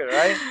 Alright, very good,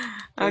 alright?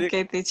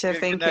 Okay, teacher.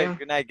 Thank you.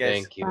 Good night,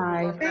 guys. Thank you.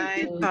 Bye. Thank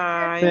you.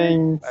 Bye.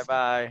 Thanks.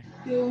 Bye-bye.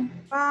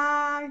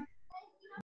 Bye.